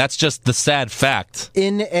Rousey. That's just the sad fact.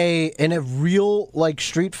 In a real like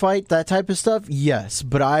street fight, that type of stuff, yes.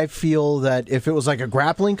 But I feel that if it was like a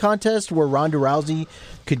grappling contest where Ronda Rousey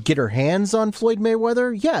could get her hands on Floyd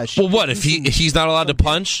Mayweather, yeah. Well, what if he's not allowed to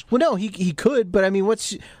punch? Well, no, he could. But I mean,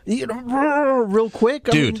 real quick,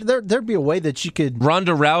 dude? I mean, there'd be a way that she could.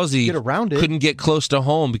 Ronda Rousey get around it. Couldn't get close to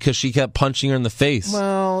home because she kept punching her in the face.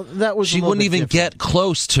 Well, that was she wouldn't even get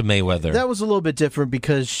close to Mayweather. That was a little bit different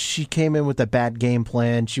because she came in with a bad game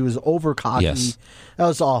plan. She was over cocky. Yes. That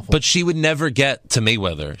was awful. But she would never get to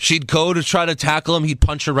Mayweather. She'd go to try to tackle him. He'd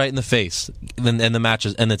punch her right in the face, and the match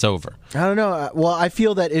is, and it's over. I don't know. Well, I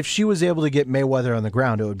feel that if she was able to get Mayweather on the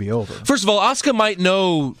ground, it would be over. First of all, Asuka might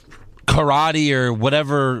know karate or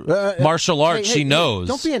whatever martial arts she knows.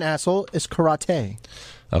 Don't be an asshole. It's karate.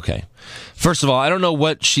 Okay. First of all, I don't know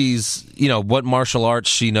what what martial arts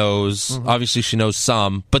she knows. Mm-hmm. Obviously, she knows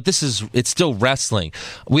some, but it's still wrestling.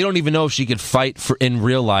 We don't even know if she could fight in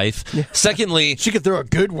real life. Yeah. Secondly, she could throw a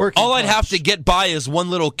good working all punch. I'd have to get by is one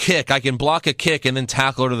little kick. I can block a kick and then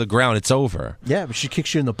tackle her to the ground. It's over. Yeah, but she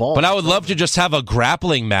kicks you in the balls. But I would love to just have a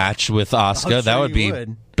grappling match with Asuka.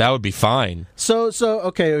 That would be fine. So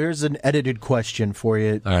okay, here's an edited question for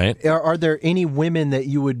you. All right. Are there any women that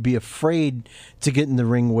you would be afraid to get in the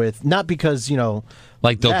ring with? Not because,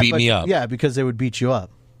 like they'll beat me up. Yeah, because they would beat you up.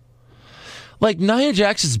 Like Nia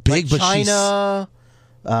Jax is big, like but China.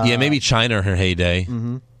 Yeah, maybe China in her heyday.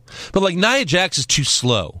 Mm-hmm. But like Nia Jax is too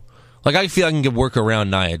slow. Like I feel I can work around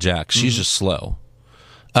Nia Jax. She's just slow.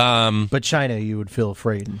 But China, you would feel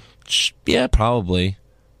afraid. Yeah, probably.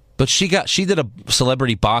 But she did a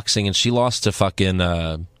celebrity boxing and she lost to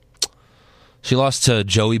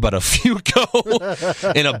Joey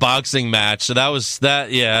Buttafuoco in a boxing match. So that was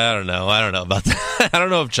that. Yeah, I don't know about that. I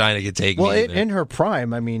don't know if China could take me. Well, in her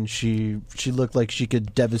prime, I mean, she looked like she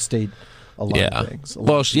could devastate a lot of things.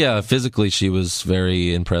 Physically she was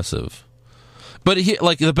very impressive. But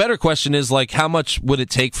the better question is like, how much would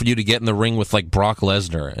it take for you to get in the ring with like Brock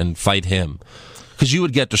Lesnar and fight him? Because you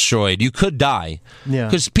would get destroyed. You could die. Yeah.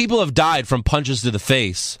 Because people have died from punches to the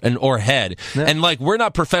face or head. Yeah. And, like, we're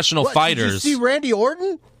not professional fighters. Did you see Randy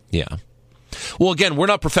Orton? Yeah. Well, again, we're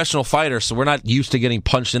not professional fighters, so we're not used to getting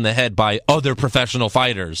punched in the head by other professional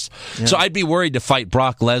fighters. Yeah. So I'd be worried to fight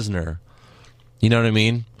Brock Lesnar. You know what I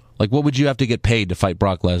mean? Like, what would you have to get paid to fight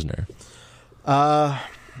Brock Lesnar? I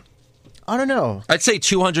don't know. I'd say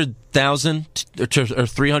 200,000 or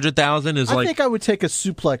 300,000 is I think I would take a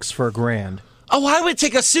suplex for $1,000. Oh, I would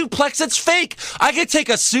take a suplex. It's fake. I could take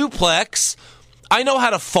a suplex. I know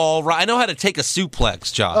how to fall. I know how to take a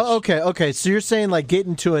suplex, Josh. Oh, okay. So you're saying like get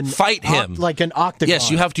into fight him, like an octagon? Yes,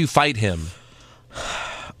 you have to fight him.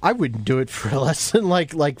 I wouldn't do it for less than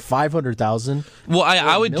like 500,000. Well,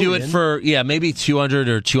 I would do it for maybe 200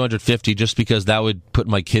 or 250, just because that would put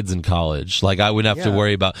my kids in college. Like I wouldn't have to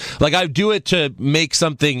worry about. Like I'd do it to make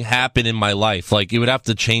something happen in my life. Like it would have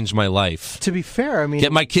to change my life. To be fair, I mean,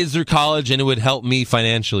 get my kids through college, and it would help me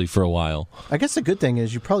financially for a while. I guess the good thing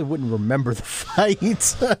is you probably wouldn't remember the fight.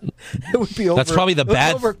 It would be over. That's probably the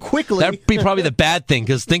bad. Over quickly. That'd be probably the bad thing,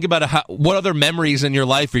 because think about what other memories in your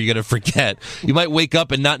life are you going to forget? You might wake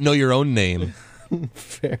up and not know your own name.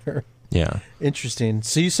 Fair. Yeah. Interesting.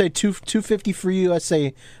 So you say 250 for you. I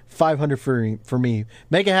say 500 for me.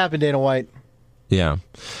 Make it happen, Dana White. Yeah.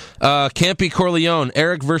 Campy Corleone,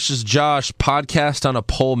 Eric versus Josh, podcast on a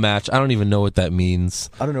pole match. I don't even know what that means.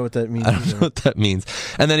 I don't know what that means. I don't know what that means.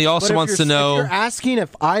 And then he also wants to know... If you're asking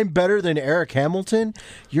if I'm better than Eric Hamilton,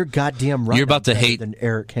 you're goddamn right. You're about to hate... than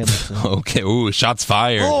Eric Hamilton. Okay, ooh, shots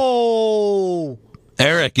fired. Oh!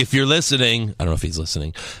 Eric, if you're listening... I don't know if he's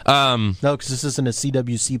listening. No, because this isn't a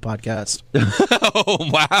CWC podcast. Oh,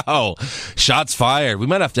 wow. Shots fired. We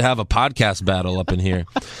might have to have a podcast battle up in here.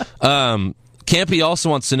 Campy also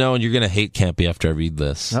wants to know, and you're going to hate Campy after I read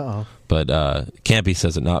this. Uh-oh. But Campy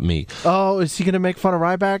says it, not me. Oh, is he going to make fun of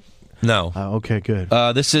Ryback? No. Okay, good.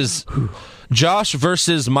 This is Josh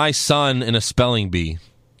versus my son in a spelling bee.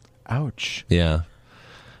 Ouch. Yeah.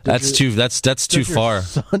 That's too far.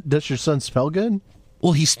 Does your son spell good?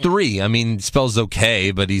 Well, he's 3. I mean, he spells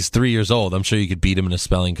okay, but he's 3 years old. I'm sure you could beat him in a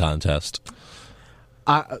spelling contest.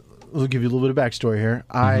 I'll give you a little bit of backstory here.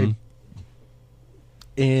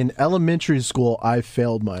 In elementary school, I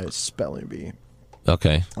failed my spelling bee.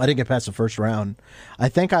 Okay. I didn't get past the first round. I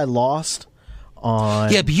think I lost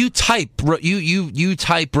on... Yeah, but you type you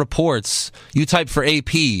type reports. You type for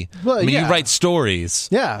AP. Well, I mean, yeah. you write stories.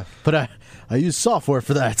 Yeah, but I use software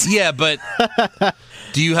for that. Yeah, but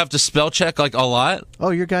do you have to spell check like a lot? Oh,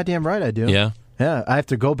 you're goddamn right I do. Yeah. Yeah, I have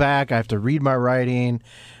to go back. I have to read my writing.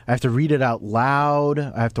 I have to read it out loud.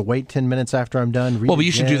 I have to wait 10 minutes after I'm done. Read But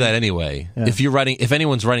you should do that anyway. Yeah. If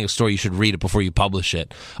anyone's writing a story, you should read it before you publish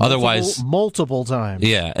it. Otherwise, multiple times.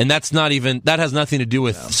 Yeah, and that has nothing to do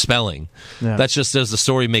with spelling. Yeah. That's just does the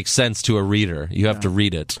story make sense to a reader. You have to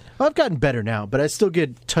read it. Well, I've gotten better now, but I still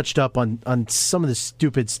get touched up on some of the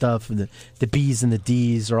stupid stuff. And the B's and the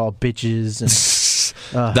D's are all bitches. And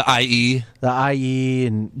the IE. The IE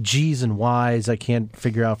and G's and Y's I can't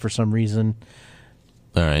figure out for some reason.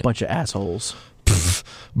 All right. Bunch of assholes.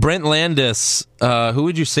 Brent Landis, who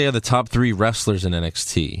would you say are the top 3 wrestlers in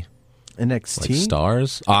NXT? NXT? Like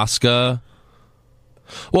stars? Asuka?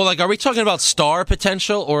 Well, like, are we talking about star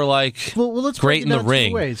potential or like let's great in the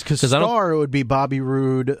ring? Because star would be Bobby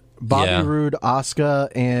Roode, Asuka,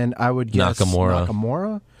 and I would guess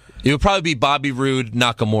Nakamura. It would probably be Bobby Roode,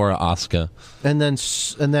 Nakamura, Asuka. And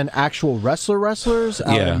then actual wrestlers,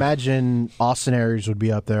 I would imagine Austin Aries would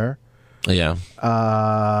be up there. Yeah.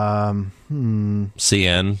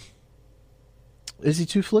 CN. Is he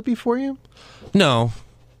too flippy for you? No.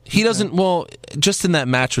 He doesn't, well, just in that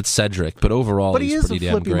match with Cedric, but overall he's pretty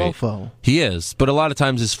damn great. Mofo. He is, but a lot of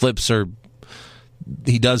times his flips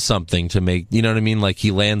he does something to make, you know what I mean? Like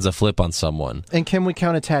he lands a flip on someone. And can we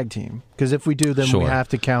count a tag team? Because if we do, then we have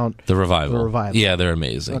to count the Revival. Yeah, they're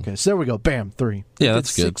amazing. Okay, so there we go. Bam, 3. Yeah,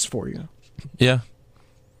 that's good. 6 for you. Yeah.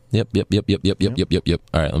 Yep.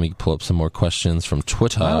 All right, let me pull up some more questions from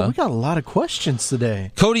Twitter. Wow, we got a lot of questions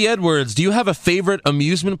today. Cody Edwards, do you have a favorite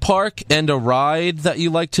amusement park and a ride that you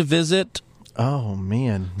like to visit? Oh,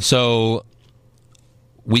 man. So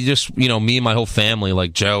we just, me and my whole family,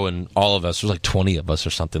 like Joe and all of us, there's like 20 of us or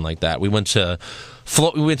something like that. We went to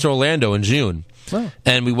Orlando in June. Oh.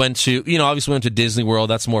 And we went to, obviously we went to Disney World.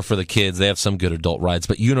 That's more for the kids. They have some good adult rides.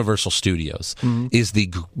 But Universal Studios is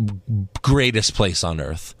the greatest place on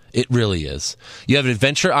earth. It really is. You have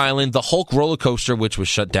Adventure Island, the Hulk roller coaster, which was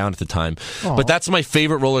shut down at the time. Oh. But that's my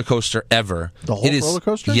favorite roller coaster ever. The Hulk roller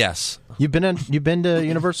coaster? Yes. You've been to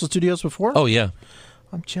Universal Studios before? Oh, yeah.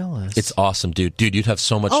 I'm jealous. It's awesome, dude. Dude, you'd have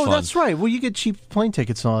so much fun. Oh, that's right. Well, you get cheap plane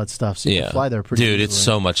tickets and all that stuff, so you can fly there pretty easily. It's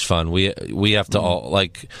so much fun. We have to all,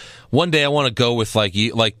 like, one day I want to go with, like,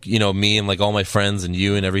 me and, like, all my friends and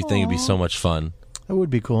you and everything. It'd be so much fun. That would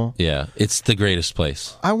be cool. Yeah, it's the greatest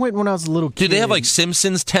place. I went when I was a little kid. Do they have, like,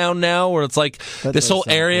 Simpsons Town now, where it's, like, this whole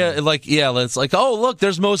area, cool. Like, it's like, oh, look,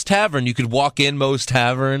 there's Moe's Tavern. You could walk in Moe's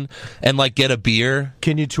Tavern and, like, get a beer.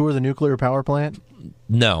 Can you tour the nuclear power plant?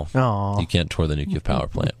 No. Aww. You can't tour the nuclear power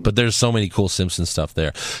plant. But there's so many cool Simpsons stuff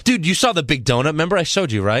there. Dude, you saw the Big Donut? Remember I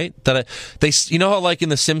showed you, right? You know how, like, in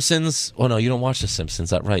The Simpsons... Oh, no, you don't watch The Simpsons.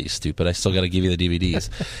 That's right, you stupid. I still got to give you the DVDs.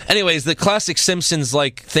 Anyways, the classic Simpsons,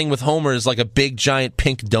 like, thing with Homer is, like, a big, giant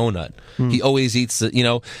pink donut. He always eats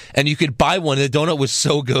the, and you could buy one. The donut was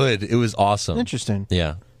so good. It was awesome. Interesting.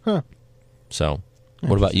 Yeah. Huh. So...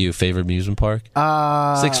 What about you? Favorite amusement park?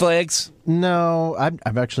 Six Flags? No,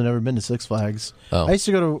 I've actually never been to Six Flags. Oh. I used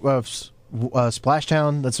to go to Splash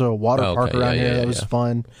Town. That's a water park around here. That was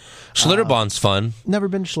fun. Schlitterbahn's fun. Never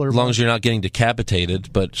been to Schlitterbahn. As long as you're not getting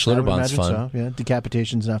decapitated, but Schlitterbahn's fun. So. Yeah,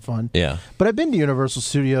 decapitation's not fun. Yeah. But I've been to Universal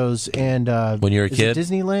Studios and... when you were a kid? Is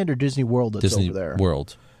it Disneyland or Disney World that's Disney over there?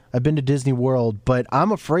 World. I've been to Disney World, but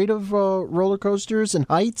I'm afraid of roller coasters and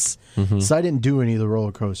heights, so I didn't do any of the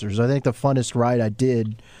roller coasters. I think the funnest ride I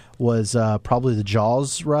did was probably the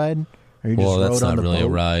Jaws ride. Well, that's not really a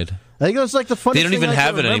ride. I think it was like the funniest They don't thing even I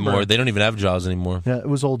have can it remember. anymore. They don't even have Jaws anymore. Yeah, it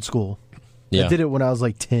was old school. Yeah. I did it when I was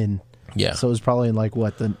like 10. Yeah. So it was probably in like,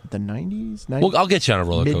 what, the 90s? Well, I'll get you on a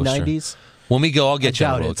roller coaster. Mid-90s? When we go, I'll get you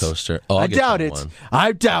on a doubt roller it. coaster. Oh, I I'll get you doubt on it. one.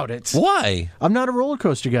 I doubt it. Why? I'm not a roller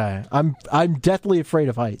coaster guy. I'm deathly afraid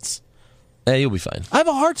of heights. You'll be fine. I have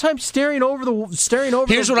a hard time staring over. Here's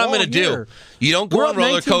the what I'm wall going to do. here. You don't go We're on up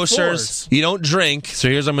roller 19 coasters. floors. You don't drink. So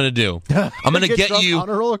here's what I'm going to do. I'm going to Get get drunk you. on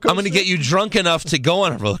a roller I'm going to coaster? get you drunk enough to go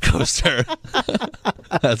on a roller coaster.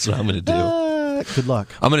 That's what I'm going to do. Good luck.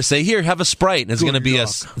 I'm going to say, here, have a Sprite, and it's going to be luck.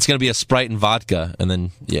 it's going to be a Sprite and vodka, and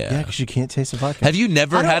then Yeah, because you can't taste the vodka. Have you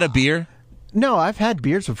never had a beer? No, I've had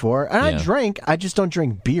beers before, and Yeah. I drank. I just don't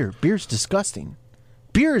drink beer. Beer's disgusting.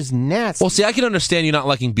 Beer is nasty. Well, see, I can understand you not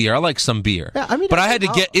liking beer. I like some beer. Yeah, I mean, but I had to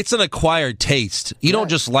get. It's an acquired taste. You don't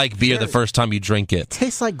just like beer the first time you drink it.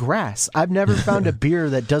 tastes like grass. I've never found a beer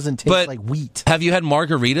that doesn't taste But like wheat. Have you had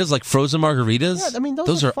margaritas, like frozen margaritas? Yeah, I mean,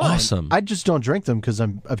 those are fine. awesome. I just don't drink them because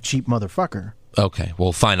I'm a cheap motherfucker. Okay,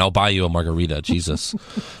 well, fine. I'll buy you a margarita. Jesus.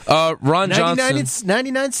 Ron Johnson.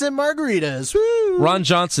 99-cent margaritas. Woo! Ron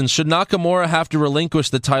Johnson. Should Nakamura have to relinquish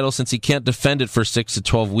the title since he can't defend it for 6 to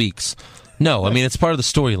 12 weeks? No, I mean, it's part of the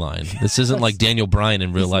storyline. This isn't like Daniel Bryan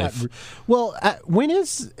in real life. Well, when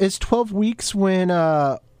is 12 weeks when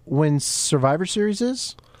Survivor Series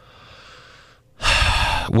is?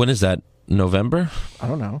 When is that? November? I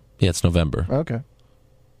don't know. Yeah, it's November. Okay.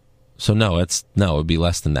 So it would be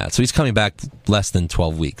less than that. So he's coming back less than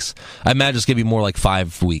 12 weeks. I imagine it's going to be more like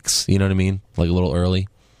 5 weeks. You know what I mean? Like a little early.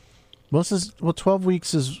 Well, 12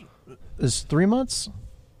 weeks is 3 months?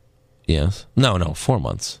 Yes. No, 4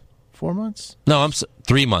 months. 4 months? No,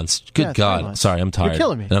 3 months. Good 3 God. months. Sorry, I'm tired. You're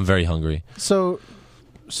killing me. And I'm very hungry. So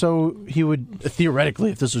he would, theoretically,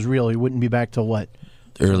 if this was real, he wouldn't be back till what?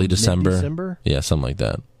 Early December. Mid-December? Yeah, something like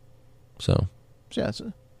that. So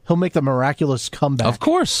He'll make the miraculous comeback. Of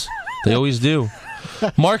course. They always do.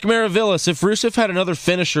 Mark Maravillas, if Rusev had another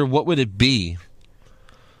finisher, what would it be?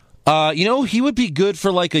 He would be good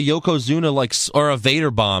for like a Yokozuna or a Vader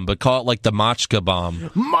bomb, but call it like the Machka bomb.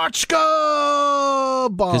 Machka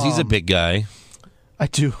bomb! Because he's a big guy. I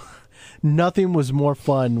do. Nothing was more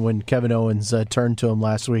fun when Kevin Owens turned to him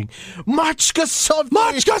last week. Machka something!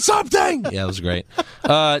 Machka something! Yeah, that was great.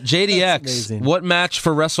 JDX, what match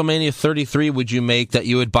for WrestleMania 33 would you make that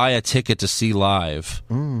you would buy a ticket to see live?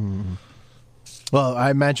 Well,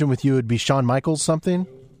 I imagine with you it would be Shawn Michaels something.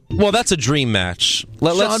 Well, that's a dream match.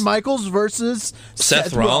 Shawn Michaels versus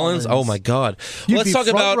Seth Rollins. Oh my God! Let's talk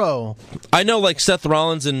about. Row. I know, like Seth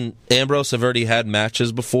Rollins and Ambrose have already had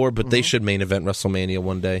matches before, but they should main event WrestleMania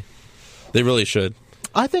one day. They really should.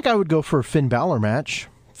 I think I would go for a Finn Balor match.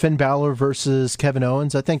 Finn Balor versus Kevin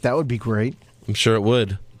Owens. I think that would be great. I'm sure it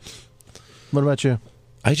would. What about you?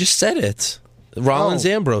 I just said it. Rollins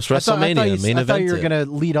Ambrose WrestleMania main event. I thought you were going to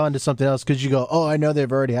lead on to something else because you go, oh, I know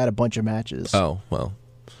they've already had a bunch of matches. Oh well.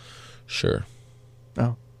 Sure.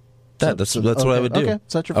 Oh, that's what I would do. Okay,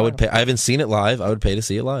 so that's your I would pay. I haven't seen it live. I would pay to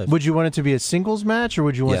see it live. Would you want it to be a singles match, or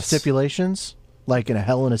would you want stipulations, like in a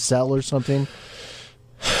Hell in a Cell or something?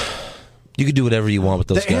 You could do whatever you want with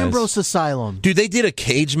those guys. The Ambrose Asylum, dude. They did a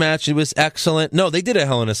cage match. It was excellent. No, they did a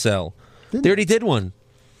Hell in a Cell. They already did one.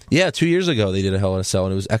 Yeah, 2 years ago they did a Hell in a Cell,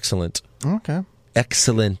 and it was excellent. Okay,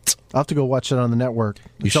 excellent. I'll have to go watch it on the network.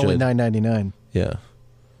 It's only $9.99. Yeah.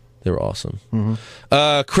 They were awesome.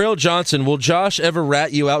 Krill Johnson, will Josh ever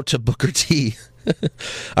rat you out to Booker T?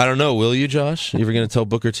 I don't know. Will you, Josh? You ever going to tell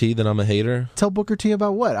Booker T that I'm a hater? Tell Booker T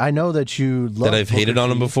about what? I know that you love that I've Booker hated T.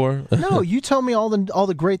 on him before. No, you tell me all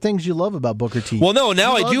the great things you love about Booker T. Well, no,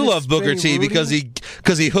 now I do love Booker T because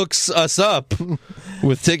he hooks us up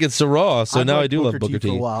with tickets to Raw. So now I do love Booker T.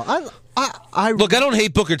 For a while. Look, I don't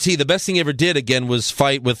hate Booker T. The best thing he ever did, again, was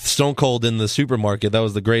fight with Stone Cold in the supermarket. That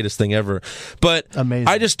was the greatest thing ever. But amazing.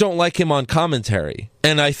 I just don't like him on commentary.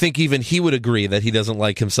 And I think even he would agree that he doesn't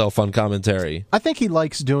like himself on commentary. I think he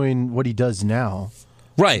likes doing what he does now.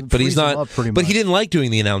 Right, but he's not. But he didn't like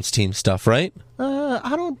doing the announce team stuff, right?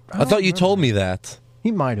 I thought you told me that.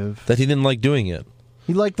 He might have. That he didn't like doing it.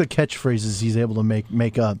 He liked the catchphrases he's able to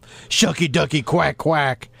make up. Shucky ducky quack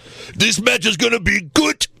quack. This match is gonna be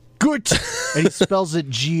good. Good. And he spells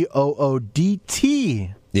it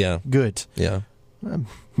Goodt. Yeah. Good. Yeah.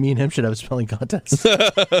 Me and him should have a spelling contest.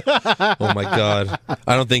 Oh my God.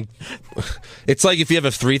 I don't think it's like if you have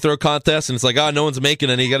a free throw contest and it's like, no one's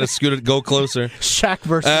making any, you gotta scoot it, go closer. Shaq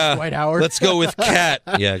versus Dwight Howard. Let's go with Cat.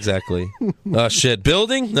 Yeah, exactly. Shit.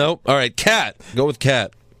 Building? Nope. All right, Cat. Go with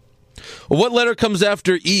Cat. Well, what letter comes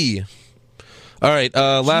after E? All right,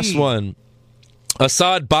 last one.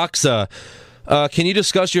 Assad Baksa. Can you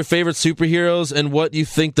discuss your favorite superheroes and what you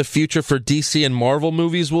think the future for DC and Marvel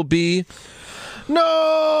movies will be?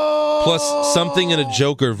 No. Plus something in a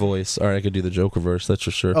Joker voice. All right, I could do the Joker verse. That's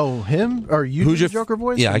for sure. Oh, him? Or you do the Joker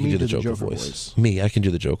voice? Yeah, I can do the Joker voice. Me, I can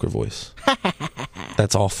do the Joker voice.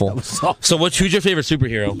 That's awful. That was awful. So, who's your favorite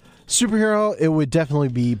superhero? Superhero, it would definitely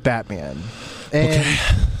be Batman. And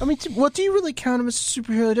I mean, what do you really count him as a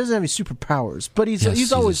superhero? He doesn't have any superpowers, but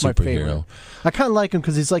he's always my favorite. I kind of like him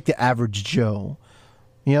because he's like the average Joe.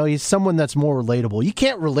 You know, he's someone that's more relatable. You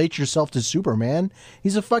can't relate yourself to Superman.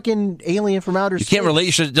 He's a fucking alien from outer space. You can't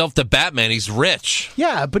relate yourself to Batman. He's rich.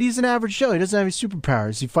 Yeah, but he's an average Joe. He doesn't have any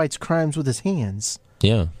superpowers. He fights crimes with his hands.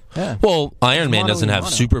 Yeah. Yeah. Well, Iron Man doesn't have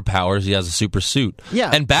superpowers. He has a super suit.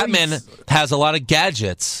 Yeah. And Batman has a lot of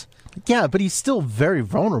gadgets. Yeah, but he's still very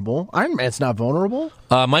vulnerable. Iron Man's not vulnerable.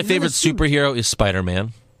 My favorite superhero is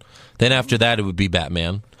Spider-Man. Then after that, it would be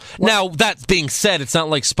Batman. What? Now, that being said, it's not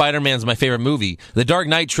like Spider-Man's my favorite movie. The Dark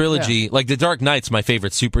Knight trilogy, like The Dark Knight's my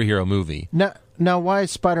favorite superhero movie. Now, why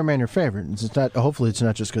is Spider-Man your favorite? Hopefully it's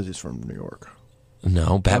not just because he's from New York.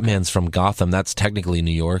 No, Batman's from Gotham. That's technically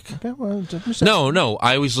New York. Okay, well, no.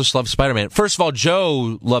 I always just love Spider-Man. First of all,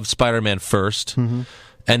 Joe loved Spider-Man first. Mm-hmm.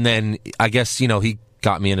 And then, I guess, he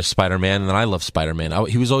got me into Spider-Man, and then I love Spider-Man.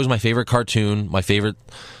 He was always my favorite cartoon, my favorite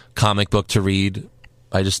comic book to read.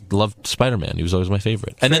 I just loved Spider-Man. He was always my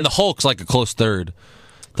favorite. And then the Hulk's like a close third.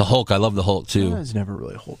 The Hulk, I love the Hulk, too. I was never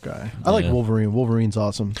really a Hulk guy. I like Wolverine. Wolverine's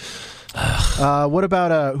awesome. What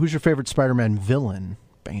about, who's your favorite Spider-Man villain?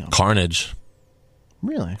 Bam. Carnage.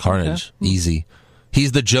 Really? Carnage. Okay. Easy.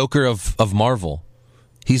 He's the Joker of Marvel.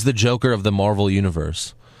 He's the Joker of the Marvel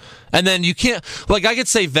universe. And then you can't, like, I could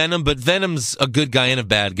say Venom, but Venom's a good guy and a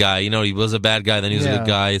bad guy. He was a bad guy, then he was a good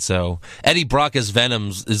guy. So Eddie Brock as Venom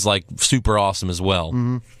is, like, super awesome as well.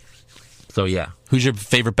 Mm-hmm. So, yeah. Who's your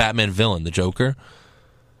favorite Batman villain? The Joker?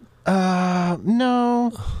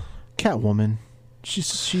 No. Catwoman.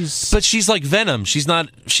 But she's like Venom. She's not,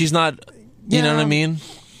 you know what I mean?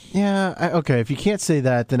 Yeah. Okay, if you can't say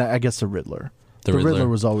that, then I guess the Riddler. The Riddler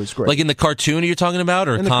was always great. Like in the cartoon you're talking about,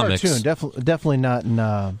 or in comics? The cartoon, definitely not in,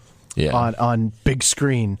 on big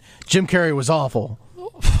screen. Jim Carrey was awful.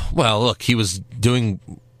 Well, look, he was doing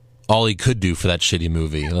all he could do for that shitty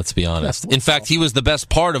movie, let's be honest. In fact, he was the best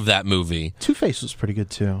part of that movie. Two-Face was pretty good,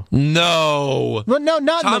 too. No. Well, no,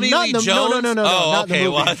 not Tommy Lee Jones? No, Oh, not okay.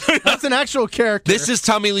 in the movie. That's an actual character. This is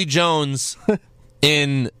Tommy Lee Jones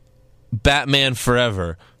in Batman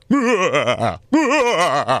Forever.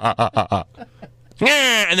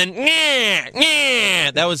 And then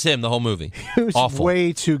that was him the whole movie. It was awful.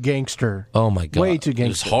 Way too gangster. Oh my god, way too gangster. It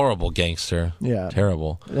was horrible gangster. Yeah,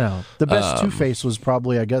 terrible. No, the best Two-Face was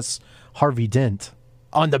probably, I guess, Harvey Dent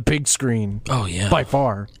on the big screen. Oh yeah, by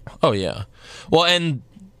far. Oh yeah. Well, and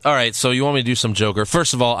all right, so you want me to do some Joker?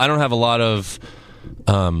 First of all, I don't have a lot of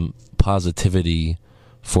positivity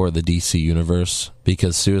for the DC universe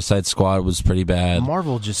because Suicide Squad was pretty bad.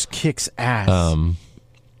 Marvel just kicks ass.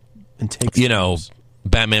 And takes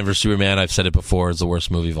Batman vs Superman, I've said it before, is the worst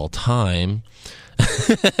movie of all time.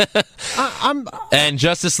 And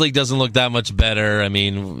Justice League doesn't look that much better. I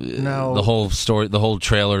mean, the whole story, the whole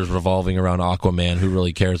trailer is revolving around Aquaman. Who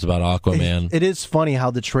really cares about Aquaman? It is funny how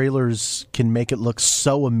the trailers can make it look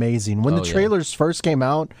so amazing. When the trailers first came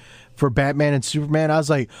out for Batman and Superman, I was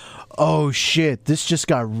like, oh shit, this just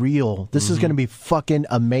got real. This is going to be fucking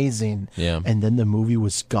amazing. Yeah. And then the movie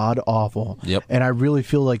was god awful. Yep. And I really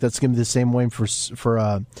feel like that's going to be the same way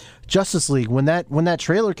for Justice League. When that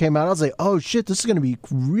trailer came out, I was like, oh shit, this is going to be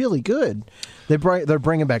really good. They're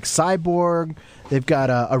bringing back Cyborg. They've got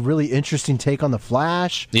a really interesting take on the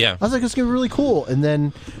Flash. Yeah. I was like, it's going to be really cool. And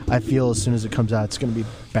then I feel as soon as it comes out, it's going to be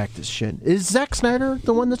back to shit. Is Zack Snyder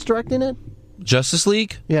the one that's directing it? Justice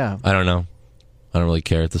League? Yeah. I don't know. I don't really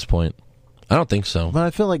care at this point. I don't think so. But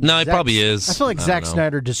I feel like he probably is. I feel like Zack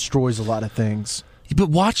Snyder destroys a lot of things. But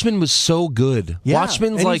Watchmen was so good. Yeah.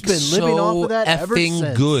 Watchmen's like living off of that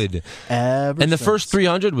effing good. And the first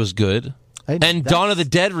 300 was good. And Dawn of the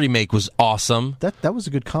Dead remake was awesome. That was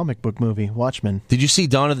a good comic book movie, Watchmen. Did you see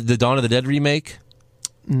Dawn of the Dead remake?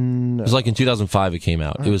 No. It was like in 2005 it came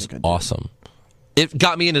out. It was awesome. It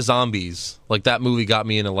got me into zombies. Like that movie got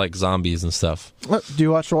me into like zombies and stuff. Do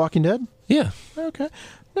you watch The Walking Dead? Yeah. Okay.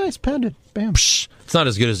 Nice, pounded. Bam. Psh, it's not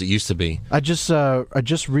as good as it used to be. I just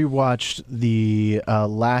rewatched the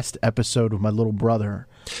last episode with my little brother.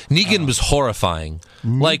 Negan was horrifying.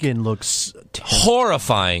 Negan looks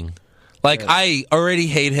horrifying. Like I already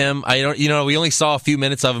hate him. I don't. We only saw a few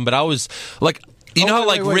minutes of him, but I was like. How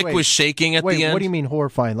Rick was shaking at the end? What do you mean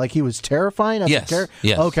horrifying? Like he was terrifying? Yes.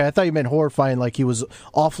 Okay, I thought you meant horrifying like he was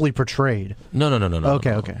awfully portrayed. No.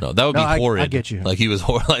 Okay. No, that would be horrid. I get you. Like he was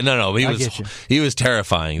he was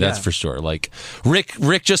terrifying, that's for sure. Like Rick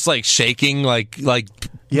just like shaking like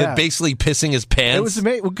Yeah. basically pissing his pants. It was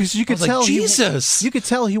amazing because you could tell Jesus. you could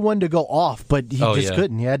tell he wanted to go off, but he just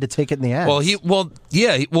couldn't. He had to take it in the ass.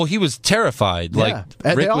 He was terrified. Yeah. Like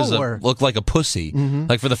And Rick they all were. looked like a pussy. Mm-hmm.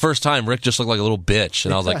 Like for the first time, Rick just looked like a little bitch,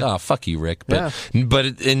 and I was like, "Oh, fuck you, Rick." But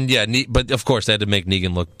but of course they had to make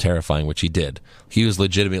Negan look terrifying, which he did. He was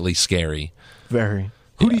legitimately scary. Very.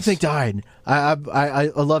 Who do you think died?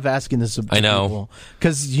 I love asking this. I know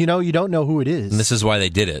because you don't know who it is, and this is why they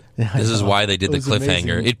did it. This is why they did the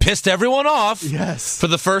cliffhanger. Amazing. It pissed everyone off. Yes, for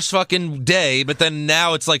the first fucking day, but then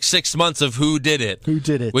now it's like 6 months of who did it. Who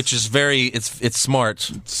did it? Which is it's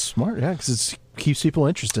smart. It's smart, yeah, because it keeps people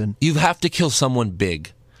interested. You have to kill someone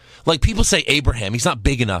big. Like people say Abraham, he's not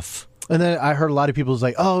big enough. And then I heard a lot of people was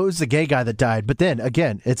like, "Oh, it was the gay guy that died." But then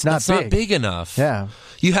again, it's not big enough. Yeah,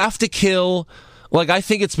 you have to kill. Like, I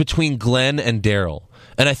think it's between Glenn and Daryl.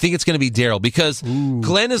 And I think it's going to be Daryl because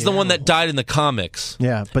Glenn is the one that died in the comics.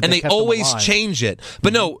 Yeah, but they always change it.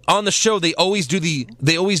 But no, on the show they always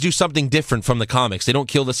do something different from the comics. They don't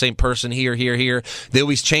kill the same person here. They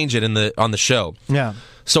always change it on the show. Yeah.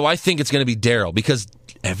 So I think it's going to be Daryl because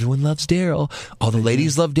everyone loves Daryl. All the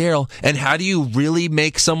ladies love Daryl. And how do you really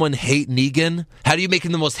make someone hate Negan? How do you make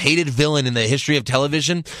him the most hated villain in the history of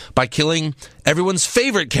television? By killing everyone's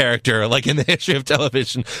favorite character, like in the history of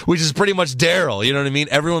television, which is pretty much Daryl. You know what I mean?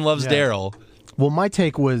 Everyone loves Daryl. Well, my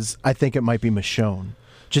take was I think it might be Michonne.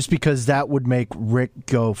 Just because that would make Rick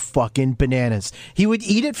go fucking bananas. He would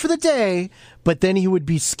eat it for the day, but then he would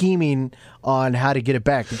be scheming on how to get it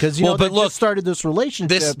back. Because, they just started this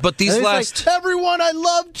relationship. But these last... Like, everyone I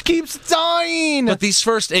loved keeps dying! But these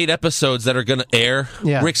first 8 episodes that are going to air,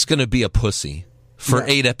 Rick's going to be a pussy. For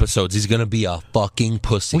 8 episodes, he's going to be a fucking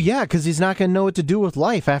pussy. Well, yeah, because he's not going to know what to do with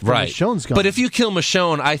life after Michonne's gone. But if you kill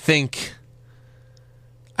Michonne, I think...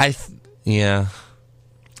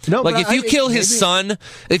 No, like if you kill his son or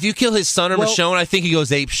Michonne, I think he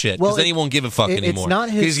goes ape shit because then he won't give a fuck anymore. It's not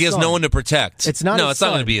his because he has no one to protect. It's not not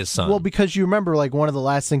going to be his son. Well, because you remember, like one of the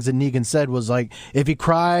last things that Negan said was like, if he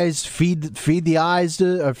cries, feed his eyes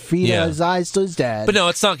to his dad. But no,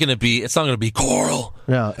 it's not going to be. It's not going to be Coral.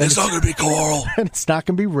 No, it's not going to be Coral, and it's not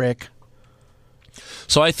going to be Rick.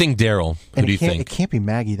 So I think Daryl. Who do you think? It can't be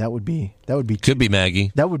Maggie. That would be. Could be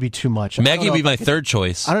Maggie. That would be too much. Maggie would be my third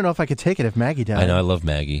choice. I don't know if I could take it if Maggie died. I know. I love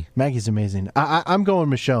Maggie. Maggie's amazing. I'm going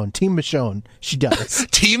Michonne. Team Michonne. She does.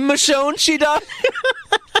 Team Michonne. She does.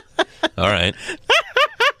 All right.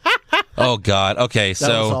 Oh God. Okay.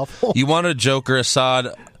 So you want a Joker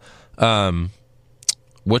Assad?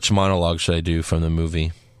 Which monologue should I do from the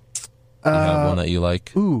movie? You have one that you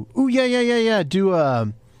like? Ooh, yeah.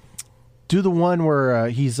 Do the one where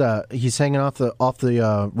he's hanging off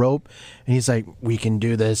the rope, and he's like, "We can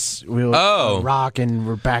do this. We'll rock, and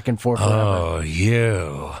we're back and forth." Forever. Oh,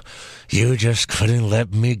 you just couldn't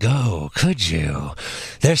let me go, could you?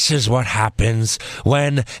 This is what happens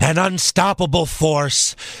when an unstoppable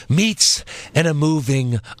force meets a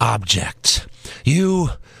moving object.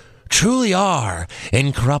 You truly are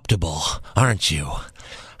incorruptible, aren't you?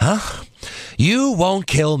 Huh? You won't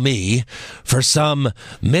kill me for some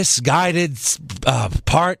misguided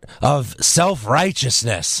part of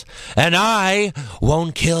self-righteousness, and I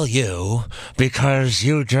won't kill you because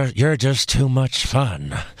you're just too much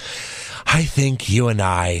fun. I think you and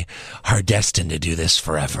I are destined to do this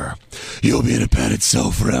forever. You'll be in a padded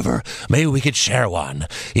cell forever. Maybe we could share one.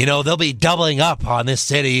 They'll be doubling up on this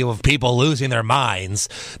city of people losing their minds.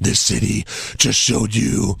 This city just showed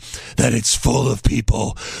you that it's full of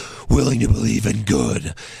people willing to believe in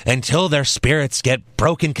good until their spirits get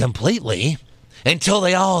broken completely. Until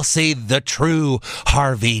they all see the true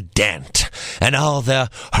Harvey Dent and all the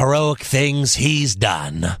heroic things he's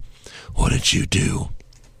done. What did you do?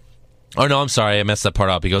 Oh, no, I'm sorry. I messed that part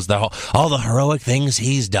up. He goes, all the heroic things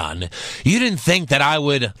he's done. You didn't think that I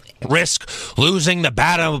would risk losing the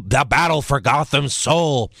battle for Gotham's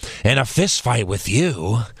soul in a fist fight with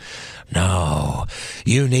you. No,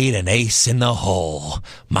 you need an ace in the hole.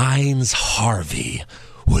 Mine's Harvey.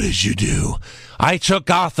 What did you do? I took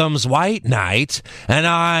Gotham's White Knight, and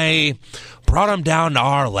I brought him down to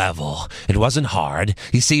our level. It wasn't hard.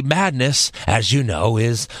 You see, madness, as you know,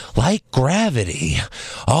 is like gravity.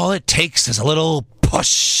 All it takes is a little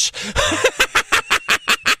push.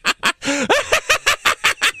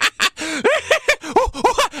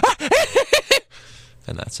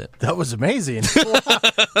 And that's it. That was amazing.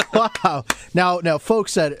 Wow. Now,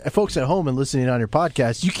 folks at home and listening on your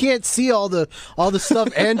podcast, you can't see all the stuff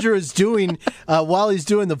Andrew is doing while he's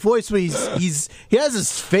doing the voice. But he has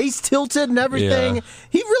his face tilted and everything. Yeah.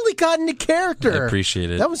 He really got into character. I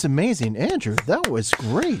appreciate it. That was amazing, Andrew. That was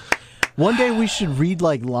great. One day we should read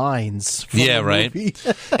like lines. From Yeah, the right. movie.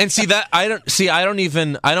 And see that I don't. He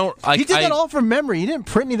did that all from memory. He didn't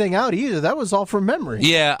print anything out either. That was all from memory.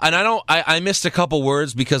 Yeah, and I missed a couple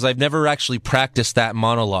words because I've never actually practiced that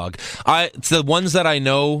monologue. It's the ones that I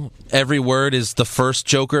know every word is the first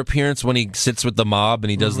Joker appearance when he sits with the mob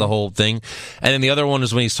and he does the whole thing, and then the other one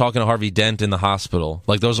is when he's talking to Harvey Dent in the hospital.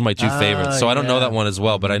 Like those are my two favorites. So I don't know that one as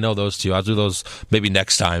well, but I know those two. I'll do those maybe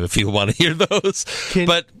next time if you want to hear those.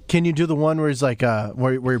 Can you do the one where he's like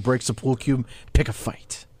where he breaks the pool cue? Pick a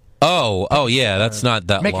fight. Oh yeah, that's not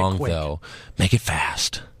that long quick. though. Make it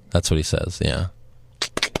fast. That's what he says. Yeah.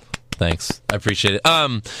 Thanks. I appreciate it.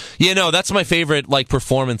 That's my favorite like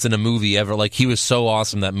performance in a movie ever. Like he was so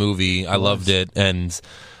awesome that movie. I loved it, and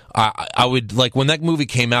I would like when that movie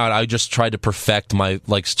came out. I just tried to perfect my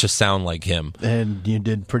to sound like him, and you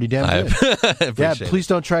did pretty damn good. Yeah, please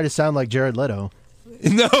don't try to sound like Jared Leto.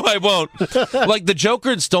 No, I won't. Like the Joker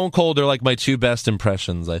and Stone Cold are like my two best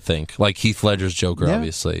impressions. I think like Heath Ledger's Joker,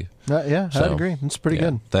 obviously. I agree. It's pretty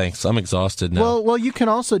good. Thanks. I'm exhausted now. Well, you can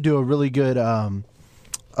also do a really good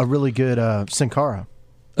Sin Cara.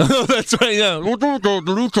 Oh, that's right. Yeah.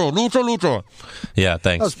 Lucha. Yeah,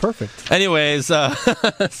 thanks. That was perfect. Anyways, so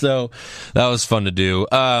that was fun to do.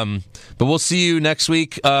 But we'll see you next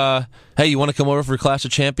week. Hey, you want to come over for Clash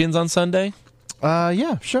of Champions on Sunday?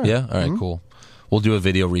 Yeah, sure. Yeah? All right, cool. We'll do a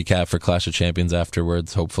video recap for Clash of Champions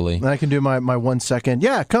afterwards, hopefully. And I can do my 1 second.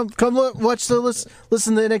 Yeah, come watch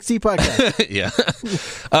listen to the NXT podcast. Yeah.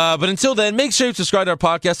 But until then, make sure you subscribe to our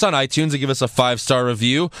podcast on iTunes and give us a 5-star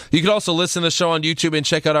review. You can also listen to the show on YouTube and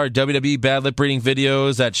check out our WWE Bad Lip Reading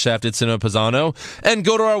videos at Shafted Cinema Pisano. And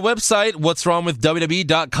go to our website,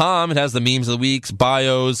 what'swrongwithwwe.com. It has the memes of the weeks,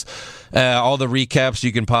 bios, all the recaps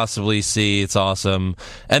you can possibly see. It's awesome.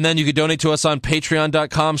 And then you can donate to us on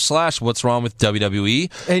patreon.com/what'swrongwithwwe.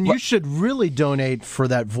 And you should really donate for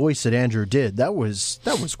that voice that Andrew did. That was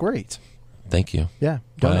great. Thank you. Yeah,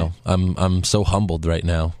 donate. Wow. I'm so humbled right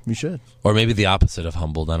now. You should. Or maybe the opposite of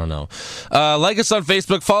humbled. I don't know. Like us on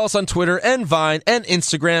Facebook, follow us on Twitter and Vine and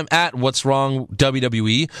Instagram at What's Wrong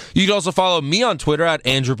WWE. You can also follow me on Twitter at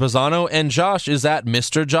Andrew Pisano, and Josh is at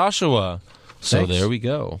Mr. Joshua. So Thanks. There we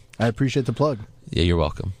go. I appreciate the plug. Yeah, you're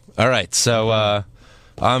welcome. All right, so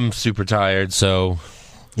I'm super tired, so...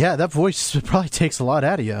 Yeah, that voice probably takes a lot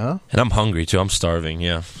out of you, huh? And I'm hungry, too. I'm starving,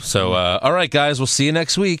 yeah. So, all right, guys, we'll see you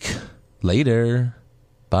next week. Later.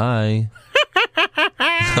 Bye.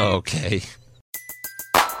 Okay.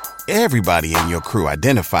 Everybody in your crew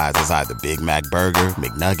identifies as either Big Mac Burger,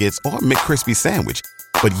 McNuggets, or McCrispy Sandwich.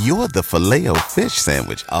 But you're the Filet-O-Fish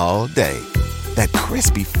Sandwich all day. That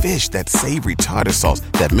crispy fish, that savory tartar sauce,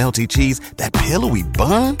 that melty cheese, that pillowy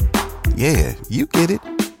bun. Yeah, you get it.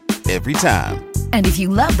 Every time. And if you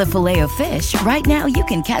love the Filet-O-Fish, right now you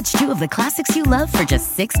can catch 2 of the classics you love for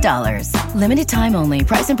just $6. Limited time only.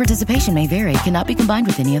 Price and participation may vary. Cannot be combined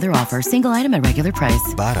with any other offer. Single item at regular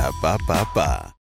price. Ba-da-ba-ba-ba.